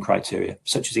selection criteria,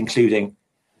 such as including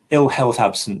ill health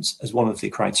absence as one of the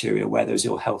criteria where those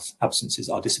ill health absences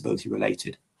are disability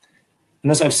related.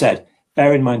 And as I've said,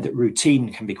 bear in mind that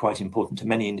routine can be quite important to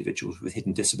many individuals with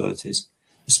hidden disabilities,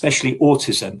 especially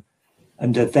autism,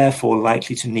 and are therefore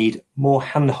likely to need more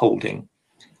hand-holding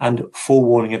and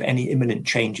forewarning of any imminent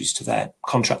changes to their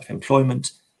contract of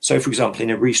employment. So, for example,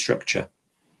 in a restructure.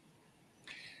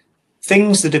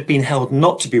 Things that have been held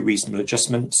not to be reasonable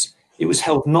adjustments, it was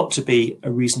held not to be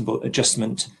a reasonable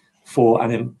adjustment for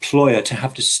an employer to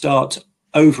have to start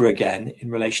over again in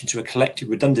relation to a collective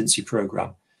redundancy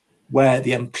programme, where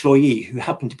the employee who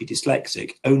happened to be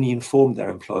dyslexic only informed their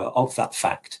employer of that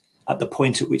fact at the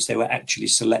point at which they were actually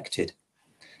selected.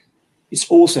 It's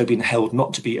also been held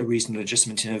not to be a reasonable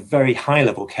adjustment in a very high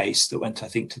level case that went, I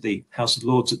think, to the House of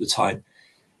Lords at the time,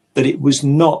 that it was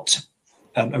not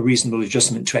a reasonable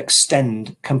adjustment to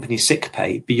extend company sick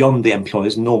pay beyond the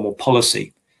employer's normal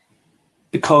policy.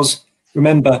 Because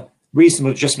remember,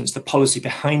 reasonable adjustments, the policy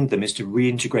behind them is to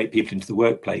reintegrate people into the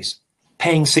workplace.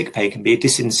 Paying sick pay can be a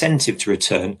disincentive to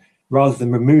return rather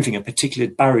than removing a particular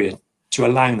barrier to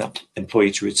allowing that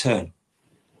employee to return.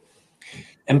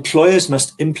 Employers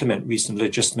must implement reasonable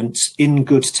adjustments in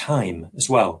good time as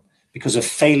well, because a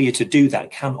failure to do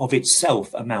that can of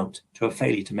itself amount to a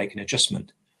failure to make an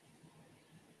adjustment.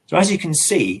 So as you can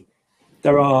see,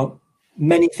 there are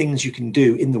many things you can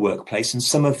do in the workplace, and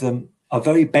some of them are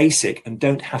very basic and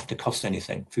don't have to cost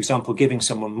anything. For example, giving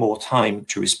someone more time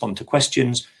to respond to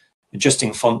questions,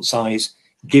 adjusting font size,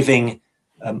 giving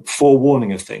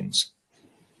forewarning of things.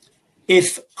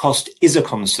 If cost is a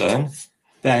concern,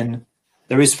 then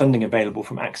there is funding available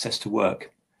from Access to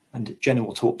Work, and Jenna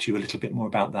will talk to you a little bit more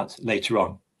about that later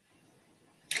on.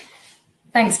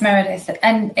 Thanks, Meredith.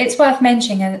 And it's worth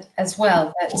mentioning as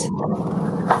well that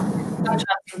sometimes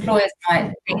employers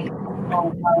might think,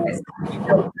 oh, well, it's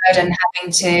a burden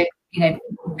having to,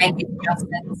 make these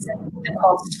adjustments and the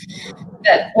cost.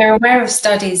 But we're aware of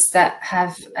studies that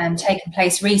have taken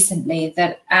place recently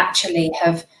that actually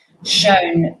have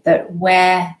shown that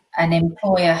where an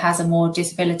employer has a more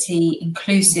disability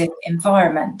inclusive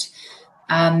environment,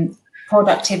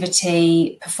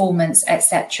 productivity, performance,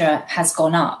 etc., has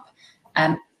gone up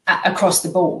across the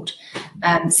board.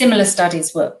 Similar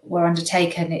studies were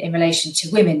undertaken in relation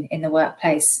to women in the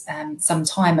workplace some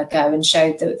time ago, and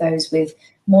showed that those with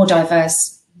more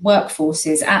diverse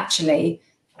workforces actually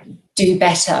do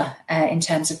better in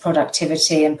terms of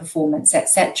productivity and performance,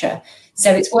 etc.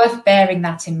 So it's worth bearing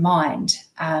that in mind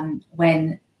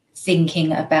when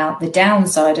thinking about the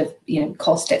downside of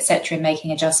cost, etc., and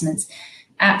making adjustments.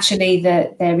 Actually,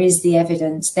 there is the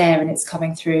evidence there, and it's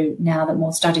coming through now that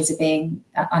more studies are being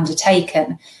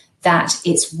undertaken, that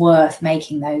it's worth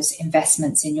making those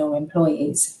investments in your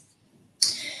employees.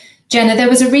 Jenna, there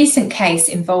was a recent case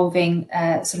involving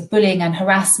sort of bullying and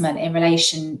harassment in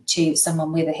relation to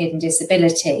someone with a hidden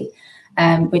disability,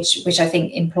 which I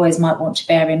think employers might want to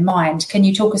bear in mind. Can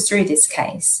you talk us through this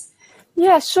case?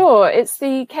 Yeah, sure. It's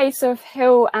the case of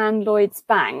Hill and Lloyds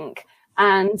Bank,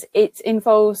 and it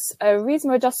involves a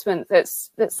reasonable adjustment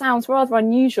that sounds rather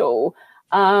unusual,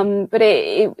 but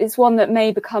it's one that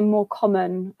may become more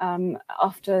common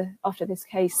after this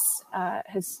case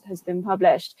has been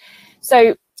published.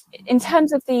 So in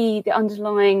terms of the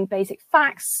underlying basic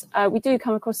facts, we do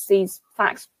come across these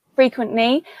facts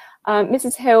frequently.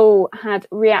 Mrs. Hill had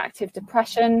reactive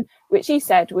depression, which she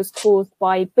said was caused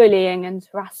by bullying and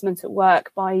harassment at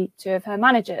work by two of her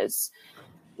managers.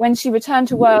 When she returned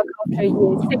to work after a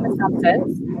year's sickness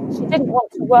absence, she didn't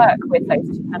want to work with those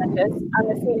two managers, and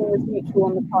the feeling was mutual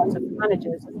on the part of the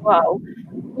managers as well.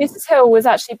 Mrs. Hill was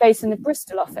actually based in the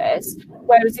Bristol office,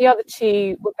 whereas the other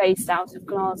two were based out of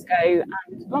Glasgow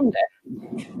and London.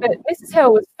 But Mrs.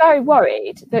 Hill was very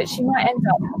worried that she might end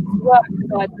up having to work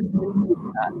with either of them in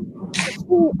the future. She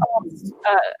asked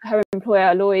her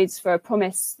employer, Lloyds, for a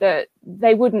promise that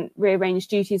they wouldn't rearrange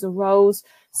duties or roles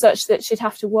such that she'd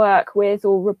have to work with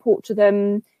or report to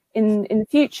them in the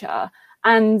future.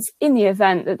 And in the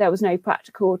event that there was no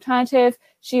practical alternative,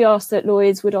 she asked that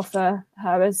Lloyds would offer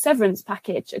her a severance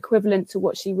package equivalent to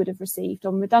what she would have received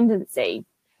on redundancy.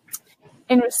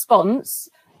 In response,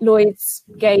 Lloyds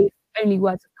gave only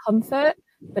words of comfort,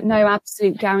 but no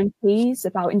absolute guarantees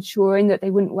about ensuring that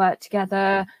they wouldn't work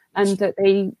together and that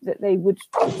they would.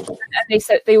 And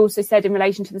they also said in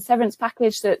relation to the severance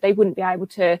package that they wouldn't be able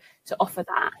to offer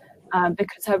that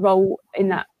because her role in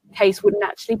that case wouldn't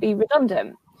actually be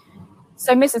redundant.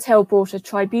 So Mrs. Hill brought a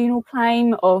tribunal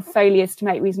claim of failures to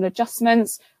make reasonable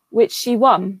adjustments, which she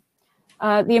won.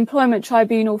 The Employment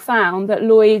Tribunal found that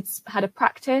Lloyds had a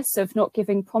practice of not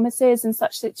giving promises in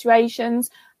such situations,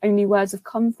 only words of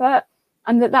comfort,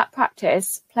 and that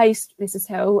practice placed Mrs.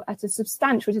 Hill at a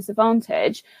substantial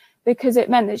disadvantage because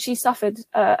it meant that she suffered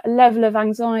a level of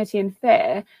anxiety and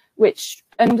fear which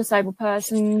a non-disabled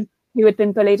person who had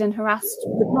been bullied and harassed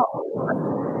would not.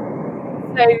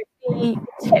 So the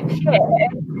tip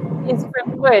here is for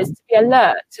employers to be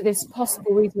alert to this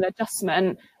possible reasonable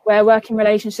adjustment where working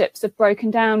relationships have broken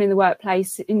down in the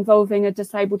workplace involving a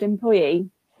disabled employee.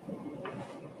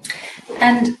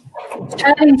 And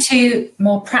turning to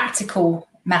more practical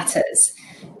matters,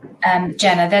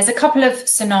 Jenna, there's a couple of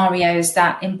scenarios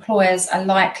that employers are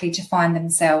likely to find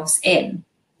themselves in.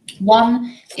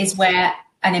 One is where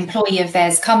an employee of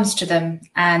theirs comes to them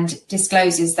and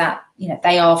discloses that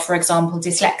they are, for example,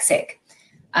 dyslexic,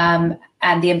 and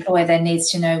the employer then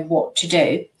needs to know what to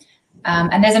do.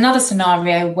 And there's another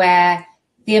scenario where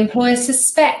the employer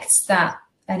suspects that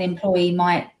an employee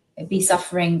might be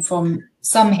suffering from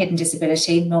some hidden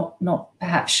disability, not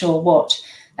perhaps sure what,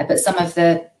 but some of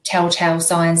the telltale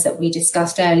signs that we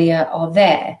discussed earlier are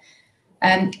there.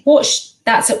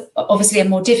 That's obviously a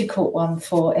more difficult one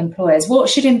for employers. What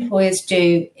should employers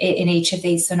do in each of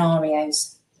these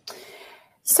scenarios?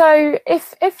 So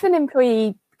if an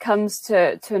employee comes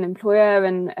to an employer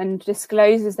and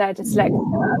discloses their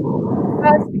dyslexia,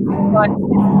 first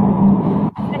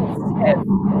sensitive.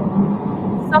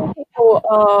 Some people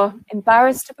are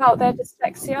embarrassed about their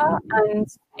dyslexia, and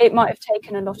it might have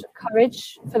taken a lot of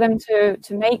courage for them to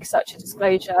make such a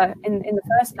disclosure in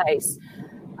the first place.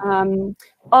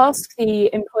 Ask the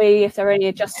employee if there are any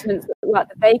adjustments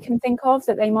that they can think of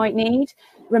that they might need.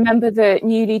 Remember that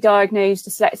newly diagnosed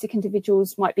dyslexic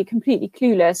individuals might be completely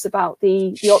clueless about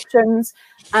the options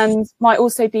and might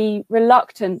also be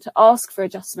reluctant to ask for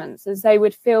adjustments as they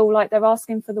would feel like they're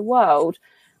asking for the world.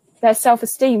 Their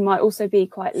self-esteem might also be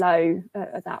quite low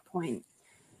at that point.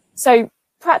 So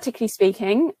practically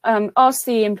speaking, ask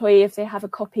the employee if they have a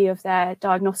copy of their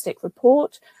diagnostic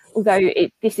report, although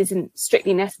this isn't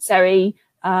strictly necessary,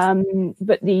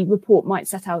 but the report might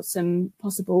set out some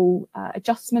possible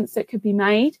adjustments that could be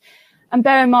made. And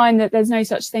bear in mind that there's no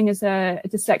such thing as a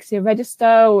dyslexia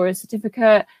register or a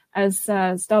certificate, as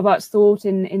Starbucks thought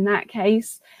in that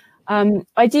case.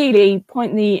 Ideally,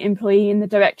 point the employee in the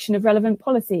direction of relevant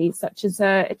policies, such as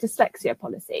a dyslexia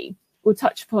policy. We'll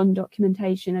touch upon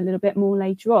documentation a little bit more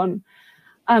later on.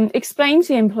 Explain to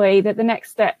the employee that the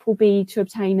next step will be to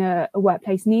obtain a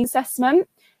workplace needs assessment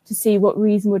to see what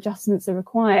reasonable adjustments are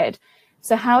required.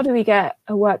 So how do we get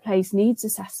a workplace needs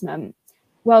assessment?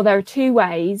 Well, there are two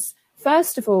ways.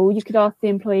 First of all, you could ask the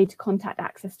employee to contact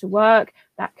Access to Work.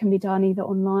 That can be done either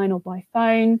online or by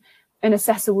phone. An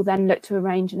assessor will then look to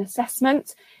arrange an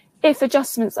assessment. If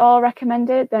adjustments are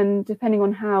recommended, then depending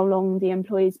on how long the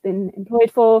employee's been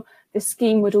employed for, the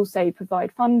scheme would also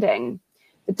provide funding.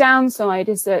 The downside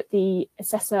is that the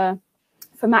assessor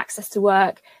from Access to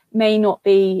Work may not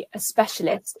be a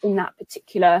specialist in that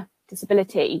particular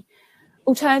disability.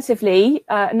 Alternatively,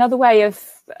 another way of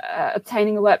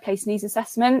obtaining a workplace needs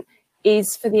assessment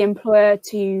is for the employer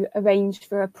to arrange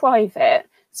for a private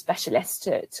specialist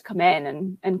to come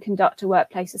in and conduct a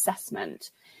workplace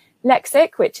assessment.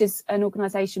 Lexic, which is an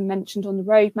organisation mentioned on the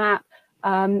roadmap,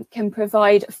 can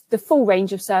provide the full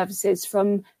range of services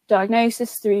from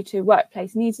diagnosis through to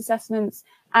workplace needs assessments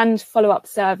and follow-up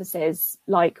services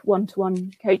like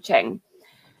one-to-one coaching.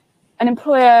 An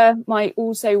employer might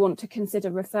also want to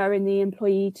consider referring the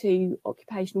employee to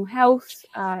occupational health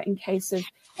in case of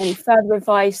any further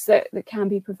advice that can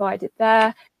be provided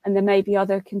there, and there may be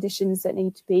other conditions that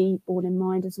need to be borne in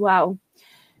mind as well.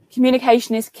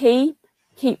 Communication is key.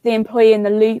 Keep the employee in the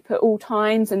loop at all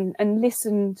times and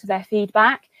listen to their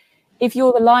feedback. If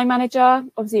you're the line manager,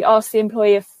 obviously ask the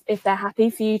employee if they're happy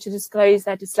for you to disclose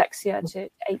their dyslexia to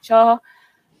HR.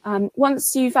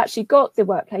 Once you've actually got the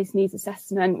workplace needs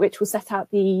assessment, which will set out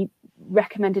the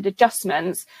recommended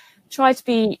adjustments, try to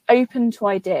be open to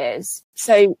ideas.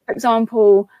 So, for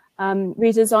example,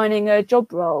 redesigning a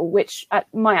job role, which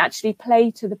might actually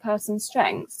play to the person's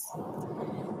strengths.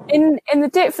 In the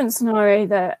different scenario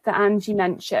that Angie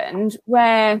mentioned,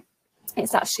 where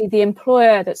it's actually the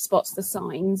employer that spots the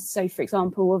signs, so for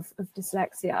example of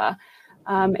dyslexia,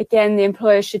 again, the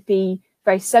employer should be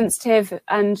very sensitive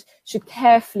and should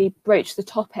carefully broach the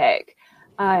topic.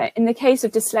 In the case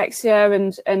of dyslexia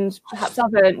and perhaps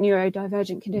other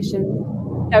neurodivergent conditions,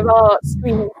 there are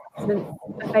screening assessments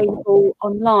available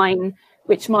online,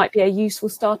 which might be a useful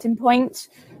starting point.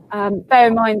 Bear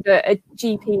in mind that a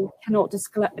GP cannot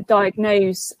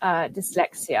diagnose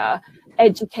dyslexia.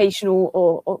 Educational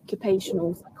or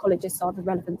occupational psychologists are the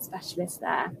relevant specialists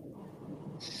there.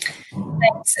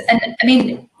 Thanks. And I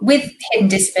mean, with hidden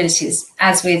disabilities,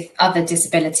 as with other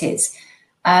disabilities,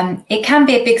 it can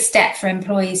be a big step for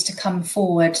employees to come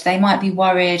forward. They might be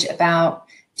worried about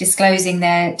disclosing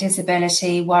their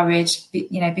disability, worried,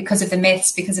 because of the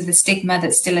myths, because of the stigma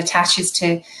that still attaches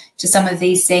to some of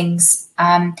these things.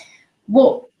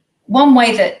 One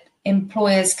way that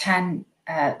employers can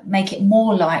make it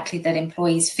more likely that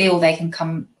employees feel they can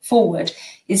come forward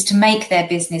is to make their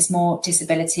business more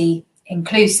disability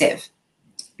inclusive.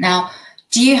 Now,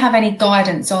 do you have any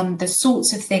guidance on the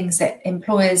sorts of things that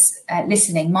employers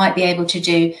listening might be able to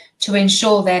do to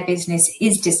ensure their business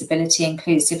is disability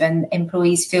inclusive and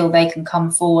employees feel they can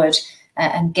come forward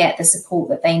and get the support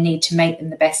that they need to make them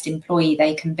the best employee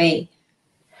they can be?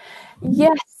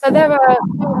 Yes, so there are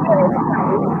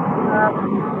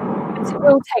it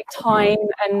will take time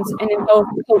and involve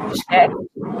culture shift.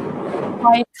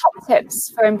 My top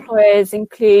tips for employers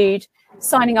include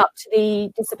signing up to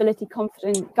the Disability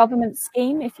Confident Government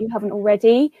Scheme if you haven't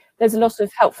already. There's a lot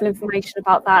of helpful information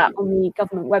about that on the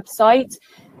government website.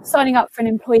 Signing up for an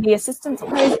employee assistance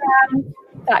programme,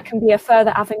 that can be a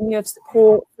further avenue of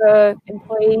support for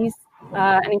employees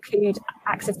and include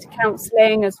access to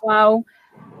counselling as well.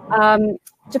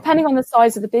 Depending on the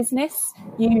size of the business,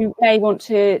 you may want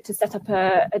to set up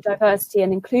a diversity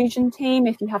and inclusion team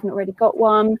if you haven't already got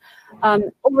one,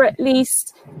 or at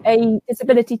least a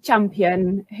disability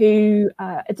champion who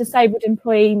a disabled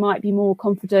employee might be more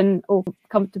confident or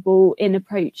comfortable in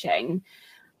approaching.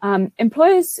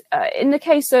 Employers, in the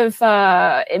case of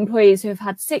employees who have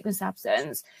had sickness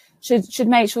absence, should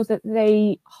make sure that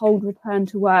they hold return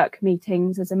to work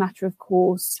meetings as a matter of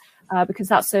course, because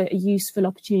that's a useful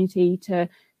opportunity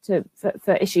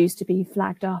for issues to be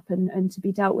flagged up and to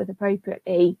be dealt with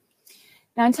appropriately.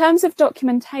 Now, in terms of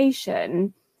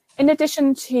documentation, in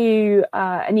addition to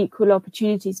an equal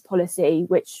opportunities policy,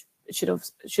 which should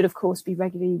of course be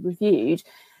regularly reviewed,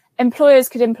 employers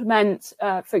could implement,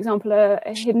 for example, a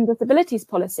hidden disabilities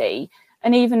policy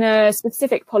and even a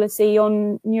specific policy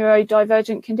on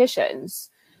neurodivergent conditions.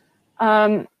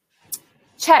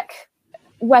 Check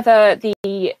whether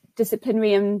the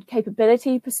disciplinary and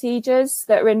capability procedures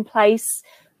that are in place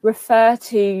refer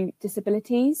to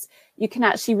disabilities. You can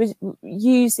actually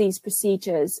use these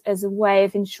procedures as a way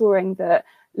of ensuring that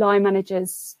line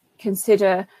managers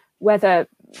consider whether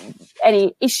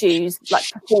any issues like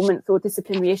performance or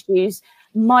disciplinary issues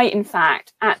might in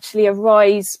fact actually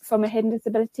arise from a hidden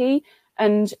disability,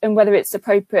 and whether it's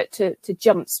appropriate to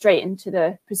jump straight into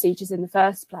the procedures in the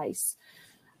first place.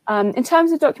 In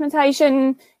terms of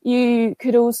documentation, you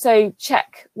could also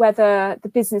check whether the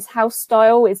business house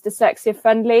style is dyslexia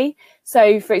friendly.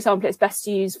 So, for example, it's best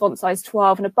to use font size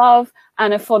 12 and above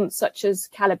and a font such as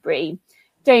Calibri.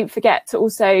 Don't forget to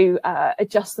also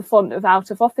adjust the font of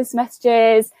out of office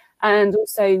messages, and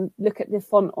also look at the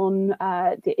font on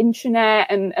the intranet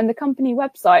and the company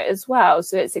website as well,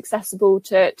 so it's accessible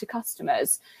to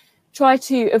customers. Try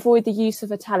to avoid the use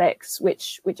of italics,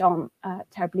 which aren't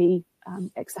terribly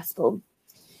accessible.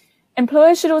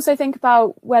 Employers should also think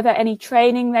about whether any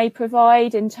training they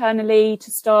provide internally to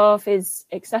staff is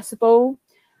accessible.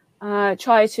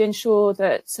 Try to ensure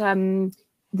that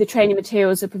the training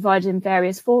materials are provided in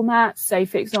various formats. So,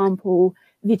 for example,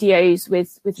 videos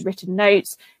with written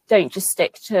notes. Don't just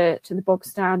stick to the bog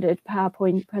standard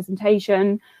PowerPoint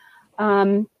presentation.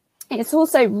 It's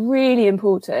also really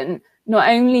important not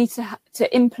only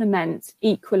to implement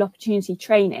equal opportunity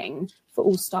training for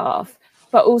all staff,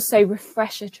 but also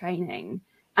refresher training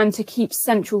and to keep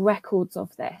central records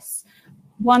of this.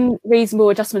 One reasonable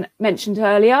adjustment mentioned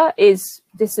earlier is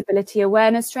disability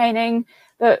awareness training,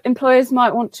 but employers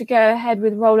might want to go ahead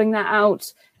with rolling that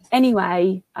out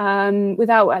anyway,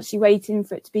 without actually waiting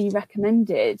for it to be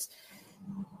recommended.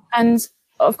 And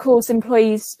of course,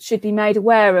 employees should be made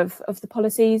aware of the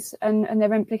policies and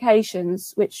their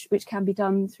implications, which can be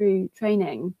done through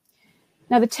training.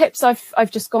 Now, the tips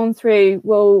I've just gone through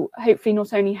will hopefully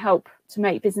not only help to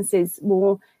make businesses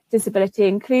more disability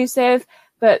inclusive,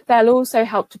 but they'll also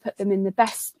help to put them in the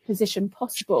best position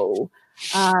possible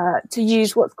to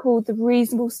use what's called the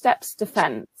reasonable steps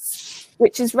defence,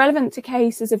 which is relevant to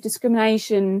cases of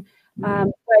discrimination where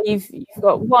you've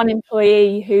got one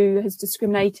employee who has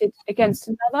discriminated against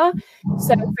another.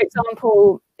 So, for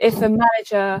example, if a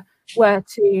manager were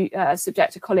to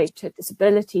subject a colleague to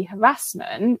disability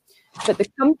harassment, but the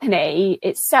company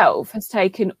itself has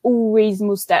taken all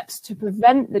reasonable steps to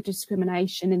prevent the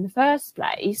discrimination in the first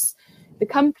place, the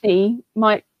company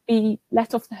might be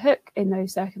let off the hook in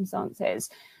those circumstances.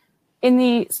 In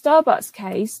the Starbucks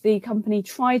case, the company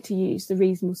tried to use the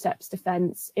reasonable steps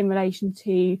defence in relation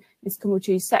to Ms.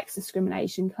 Kumulchu's sex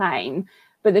discrimination claim,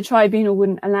 but the tribunal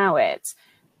wouldn't allow it.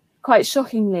 Quite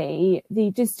shockingly,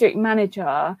 the district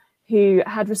manager, who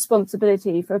had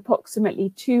responsibility for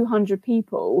approximately 200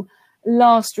 people,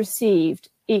 last received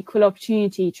equal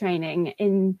opportunity training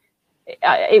in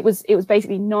it was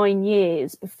basically 9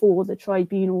 years before the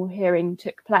tribunal hearing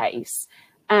took place,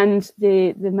 and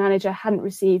the manager hadn't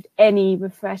received any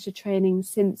refresher training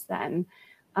since then.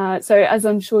 So as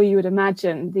I'm sure you would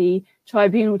imagine, the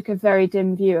tribunal took a very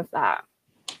dim view of that.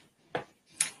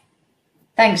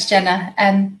 Thanks, Jenna.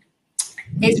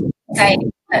 It's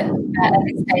saying at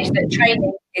this stage that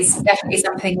training is definitely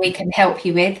something we can help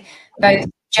you with, both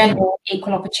general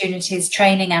equal opportunities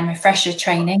training and refresher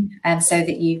training, so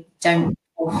that you don't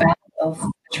fall foul of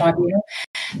the tribunal.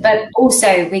 But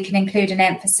also we can include an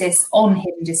emphasis on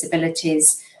hidden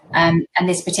disabilities and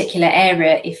this particular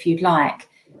area if you'd like.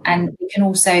 And we can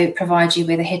also provide you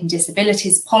with a hidden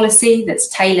disabilities policy that's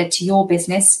tailored to your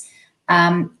business,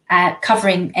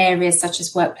 covering areas such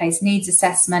as workplace needs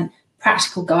assessment,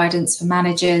 practical guidance for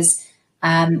managers,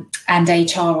 and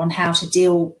HR on how to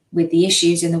deal with the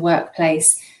issues in the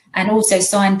workplace, and also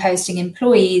signposting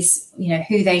employees,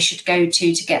 who they should go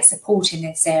to get support in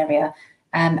this area.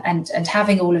 And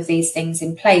having all of these things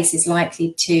in place is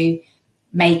likely to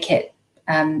make it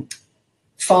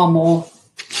far more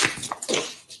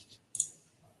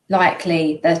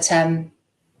likely that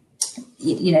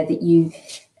that you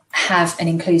have an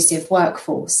inclusive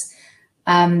workforce.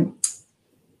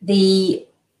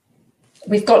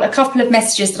 We've got a couple of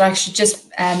messages that I should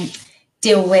just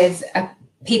deal with.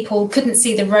 People couldn't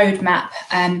see the roadmap.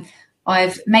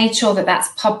 I've made sure that that's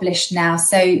published now,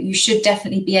 so you should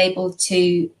definitely be able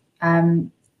to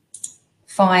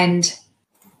find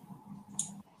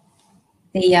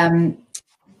the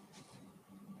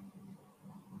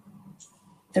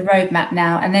roadmap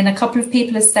now. And then a couple of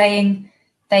people are saying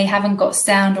they haven't got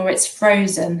sound or it's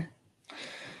frozen.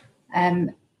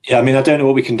 Yeah, I mean, I don't know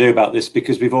what we can do about this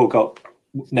because we've all got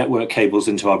network cables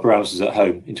into our browsers at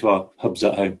home, into our hubs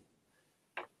at home.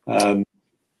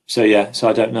 So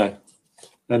I don't know.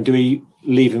 Do we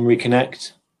leave and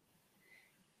reconnect?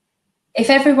 If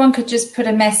everyone could just put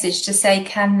a message to say,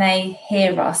 can they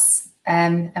hear us?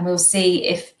 And we'll see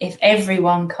if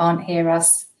everyone can't hear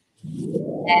us.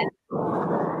 Then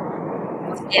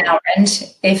it'll be our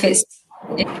end. If it's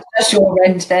just your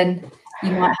end, then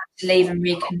you might have to leave and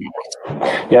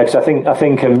reconnect. Yeah, because I think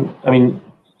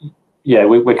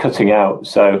we're cutting out.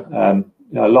 So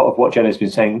a lot of what Jenna's been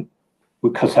saying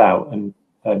would cut out, and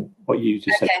what you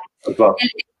just said as well.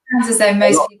 It sounds as though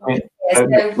most people can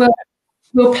hear, so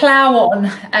we'll plough on.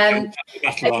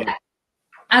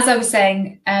 As I was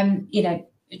saying,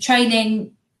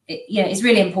 training, is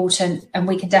really important, and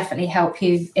we can definitely help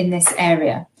you in this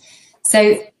area.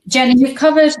 So, Jenny, we've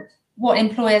covered what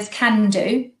employers can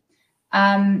do.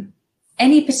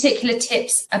 Any particular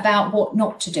tips about what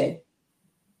not to do?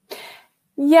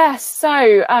 Yes.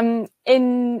 So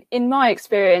in my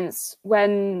experience,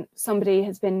 when somebody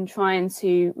has been trying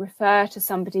to refer to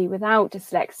somebody without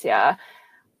dyslexia,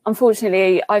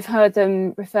 unfortunately, I've heard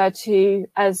them referred to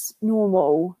as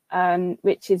normal,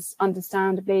 which is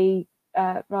understandably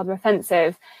rather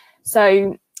offensive.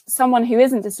 So someone who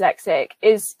isn't dyslexic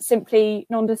is simply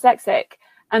non-dyslexic.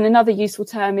 And another useful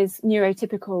term is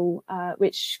neurotypical,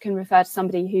 which can refer to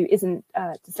somebody who isn't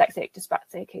dyslexic,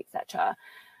 dyspraxic, etc.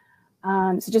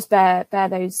 So just bear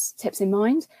those tips in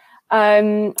mind.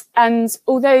 And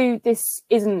although this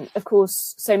isn't, of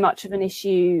course, so much of an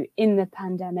issue in the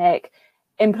pandemic,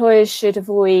 employers should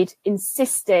avoid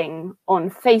insisting on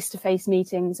face-to-face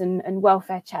meetings and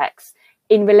welfare checks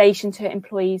in relation to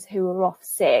employees who are off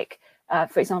sick,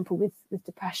 for example, with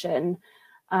depression.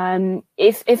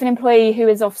 If an employee who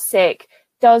is off sick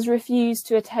does refuse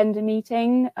to attend a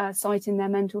meeting, citing their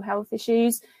mental health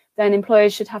issues, then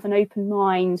employers should have an open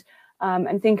mind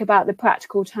and think about the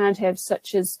practical alternatives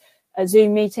such as a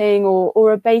Zoom meeting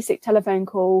or a basic telephone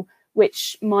call,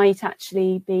 which might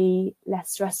actually be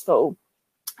less stressful.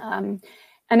 And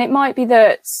it might be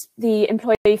that the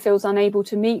employee feels unable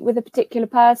to meet with a particular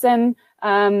person,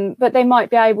 but they might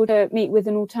be able to meet with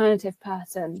an alternative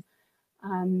person.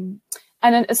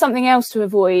 And something else to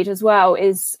avoid as well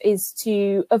is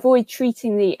to avoid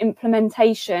treating the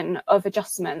implementation of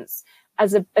adjustments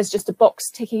as just a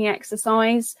box ticking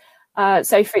exercise.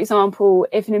 So, for example,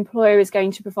 if an employer is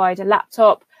going to provide a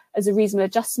laptop as a reasonable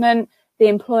adjustment, the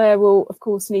employer will, of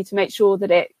course, need to make sure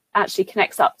that it actually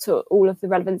connects up to all of the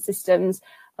relevant systems.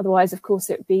 Otherwise, of course,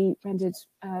 it would be rendered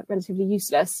relatively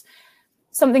useless.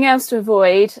 Something else to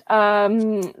avoid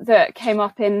that came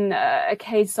up in a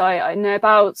case I know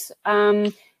about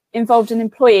involved an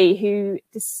employee who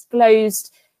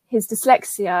disclosed his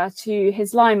dyslexia to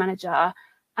his line manager,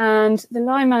 and the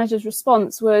line manager's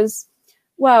response was,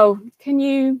 well, can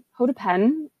you hold a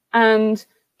pen and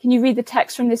can you read the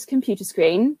text from this computer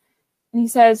screen? And he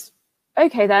says,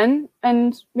 okay then,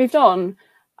 and moved on.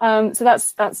 So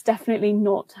that's definitely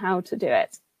not how to do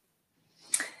it.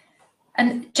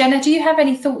 And Jenna, do you have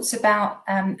any thoughts about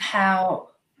how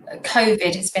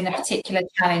COVID has been a particular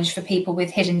challenge for people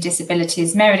with hidden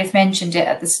disabilities? Meredith mentioned it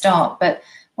at the start, but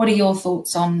what are your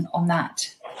thoughts on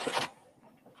that?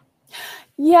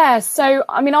 Yeah, so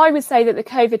I mean, I would say that the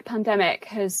COVID pandemic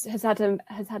has had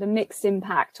a mixed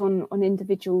impact on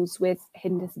individuals with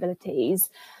hidden disabilities.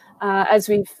 As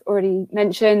we've already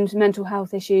mentioned, mental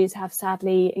health issues have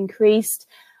sadly increased.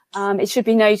 It should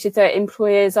be noted that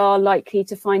employers are likely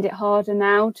to find it harder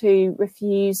now to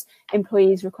refuse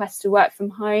employees' requests to work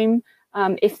from home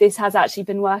if this has actually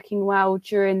been working well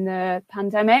during the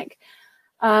pandemic.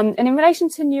 And in relation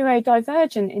to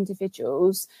neurodivergent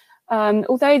individuals,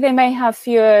 although they may have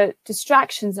fewer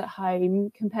distractions at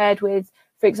home compared with,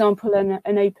 for example,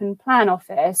 an open plan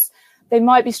office, they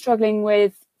might be struggling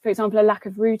with, for example, a lack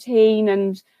of routine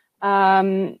and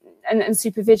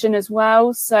supervision as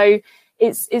well. So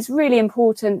it's really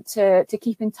important to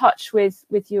keep in touch with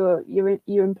your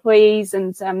employees,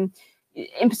 and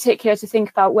in particular to think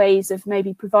about ways of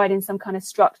maybe providing some kind of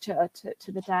structure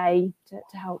to the day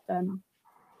to help them.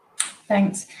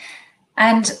 Thanks.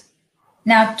 And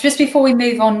now, just before we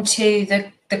move on to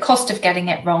the cost of getting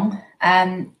it wrong,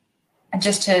 and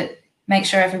just to make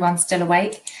sure everyone's still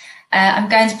awake, I'm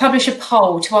going to publish a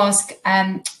poll to ask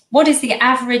what is the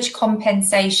average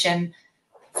compensation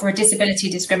for a disability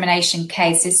discrimination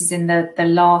case? This is in the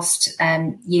last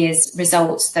year's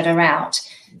results that are out.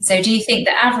 So do you think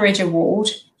the average award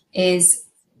is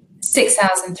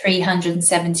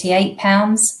 £6,378,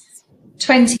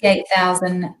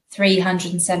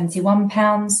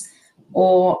 £28,371,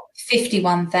 or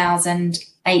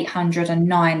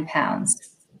 £51,809?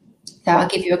 So I'll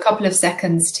give you a couple of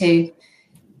seconds to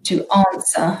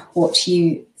answer what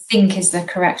you think is the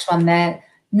correct one there.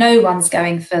 No one's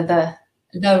going for the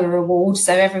lower award,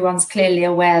 so everyone's clearly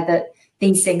aware that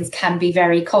these things can be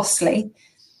very costly.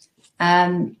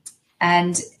 And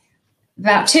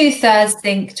about 2/3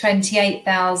 think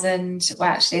 28,000. Well,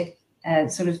 actually,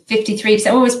 sort of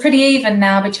 53%. Oh, it's pretty even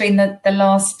now between the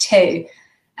last two.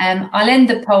 I'll end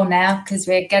the poll now because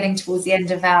we're getting towards the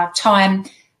end of our time.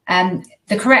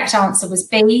 The correct answer was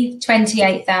B,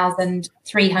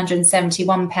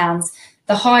 £28,371.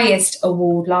 The highest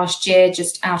award last year,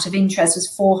 just out of interest, was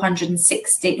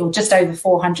 £460, or just over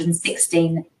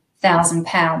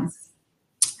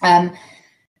 £416,000.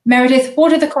 Meredith,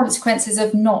 what are the consequences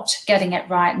of not getting it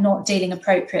right, not dealing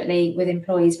appropriately with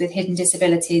employees with hidden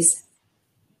disabilities?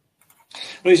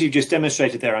 Well, as you've just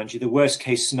demonstrated there, Angie, the worst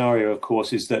case scenario, of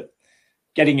course, is that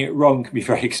getting it wrong can be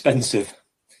very expensive.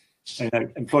 You know,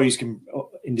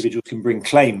 individuals can bring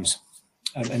claims,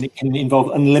 and it can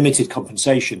involve unlimited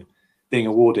compensation being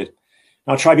awarded.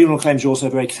 Now, tribunal claims are also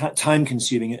very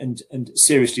time-consuming and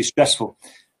seriously stressful.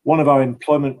 One of our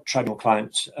employer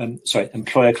clients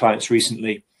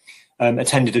recently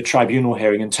attended a tribunal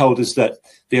hearing and told us that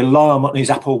the alarm on his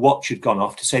Apple Watch had gone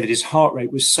off to say that his heart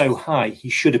rate was so high he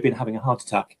should have been having a heart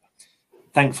attack.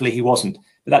 Thankfully, he wasn't.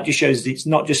 But that just shows that it's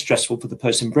not just stressful for the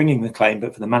person bringing the claim,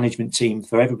 but for the management team,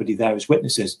 for everybody there as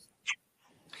witnesses.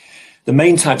 The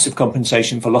main types of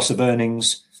compensation for loss of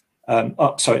earnings,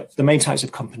 the main types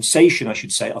of compensation, I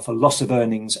should say, are for loss of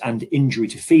earnings and injury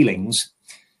to feelings.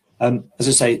 As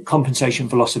I say, compensation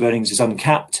for loss of earnings is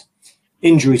uncapped.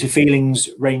 Injury to feelings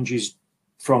ranges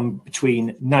from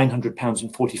between £900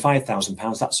 and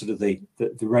 £45,000. That's sort of the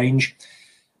range.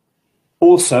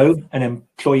 Also, an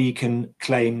employee can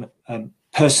claim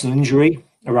personal injury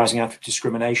arising out of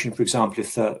discrimination. For example,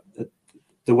 if the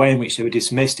way in which they were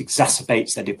dismissed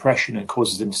exacerbates their depression and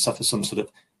causes them to suffer some sort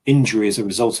of injury as a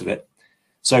result of it.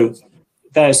 So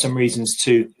there are some reasons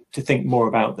to think more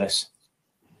about this.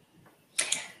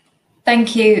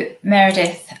 Thank you,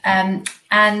 Meredith. I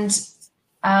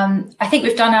think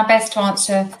we've done our best to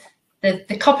answer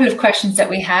the couple of questions that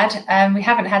we had. We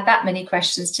haven't had that many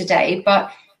questions today,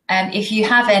 but if you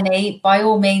have any, by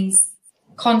all means,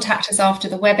 contact us after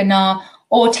the webinar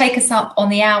or take us up on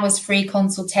the hours free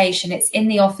consultation. It's in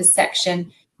the office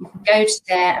section. You can go to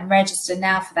there and register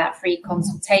now for that free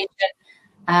consultation.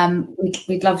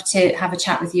 We'd love to have a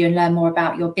chat with you and learn more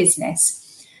about your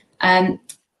business.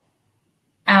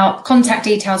 Our contact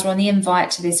details are on the invite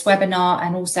to this webinar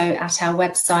and also at our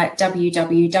website,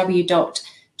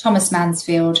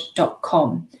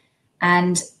 www.thomasmansfield.com.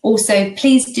 And also,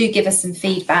 please do give us some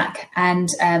feedback and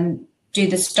do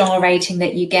the star rating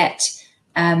that you get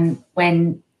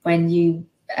when you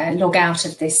log out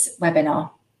of this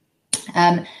webinar.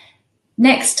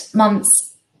 Next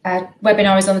month's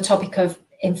webinar is on the topic of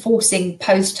enforcing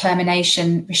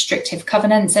post-termination restrictive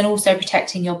covenants and also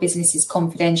protecting your business's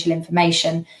confidential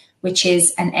information, which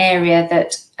is an area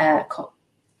that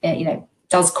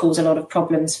does cause a lot of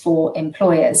problems for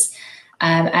employers.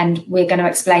 And we're going to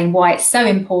explain why it's so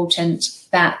important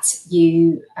that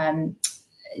you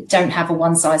don't have a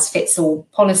one-size-fits-all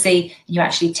policy, and you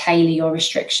actually tailor your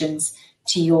restrictions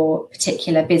to your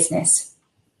particular business.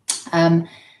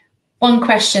 One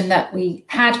question that we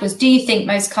had was, do you think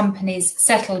most companies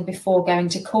settle before going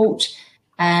to court?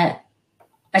 I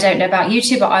don't know about you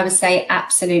two, but I would say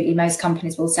absolutely most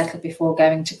companies will settle before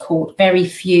going to court. Very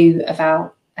few of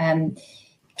our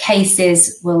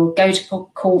cases will go to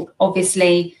court.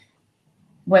 Obviously,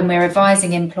 when we're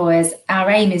advising employers, our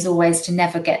aim is always to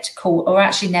never get to court, or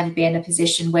actually never be in a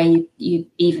position where you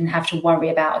even have to worry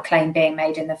about a claim being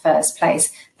made in the first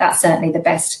place. That's certainly the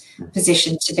best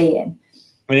position to be in.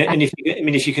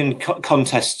 If you can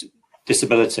contest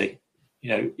disability,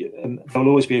 there'll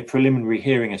always be a preliminary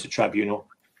hearing at a tribunal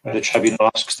where the tribunal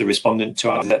asks the respondent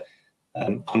to either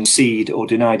concede or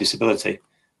deny disability,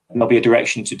 and there'll be a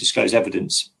direction to disclose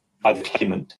evidence by the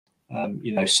claimant.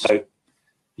 So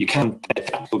you can play a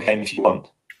tactical game if you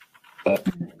want, but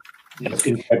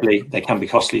invariably they can be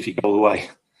costly if you go all the way.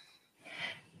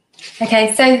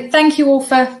 Okay, so thank you all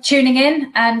for tuning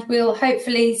in, and we'll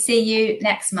hopefully see you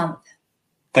next month.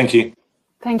 Thank you.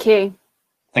 Thank you.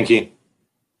 Thank you.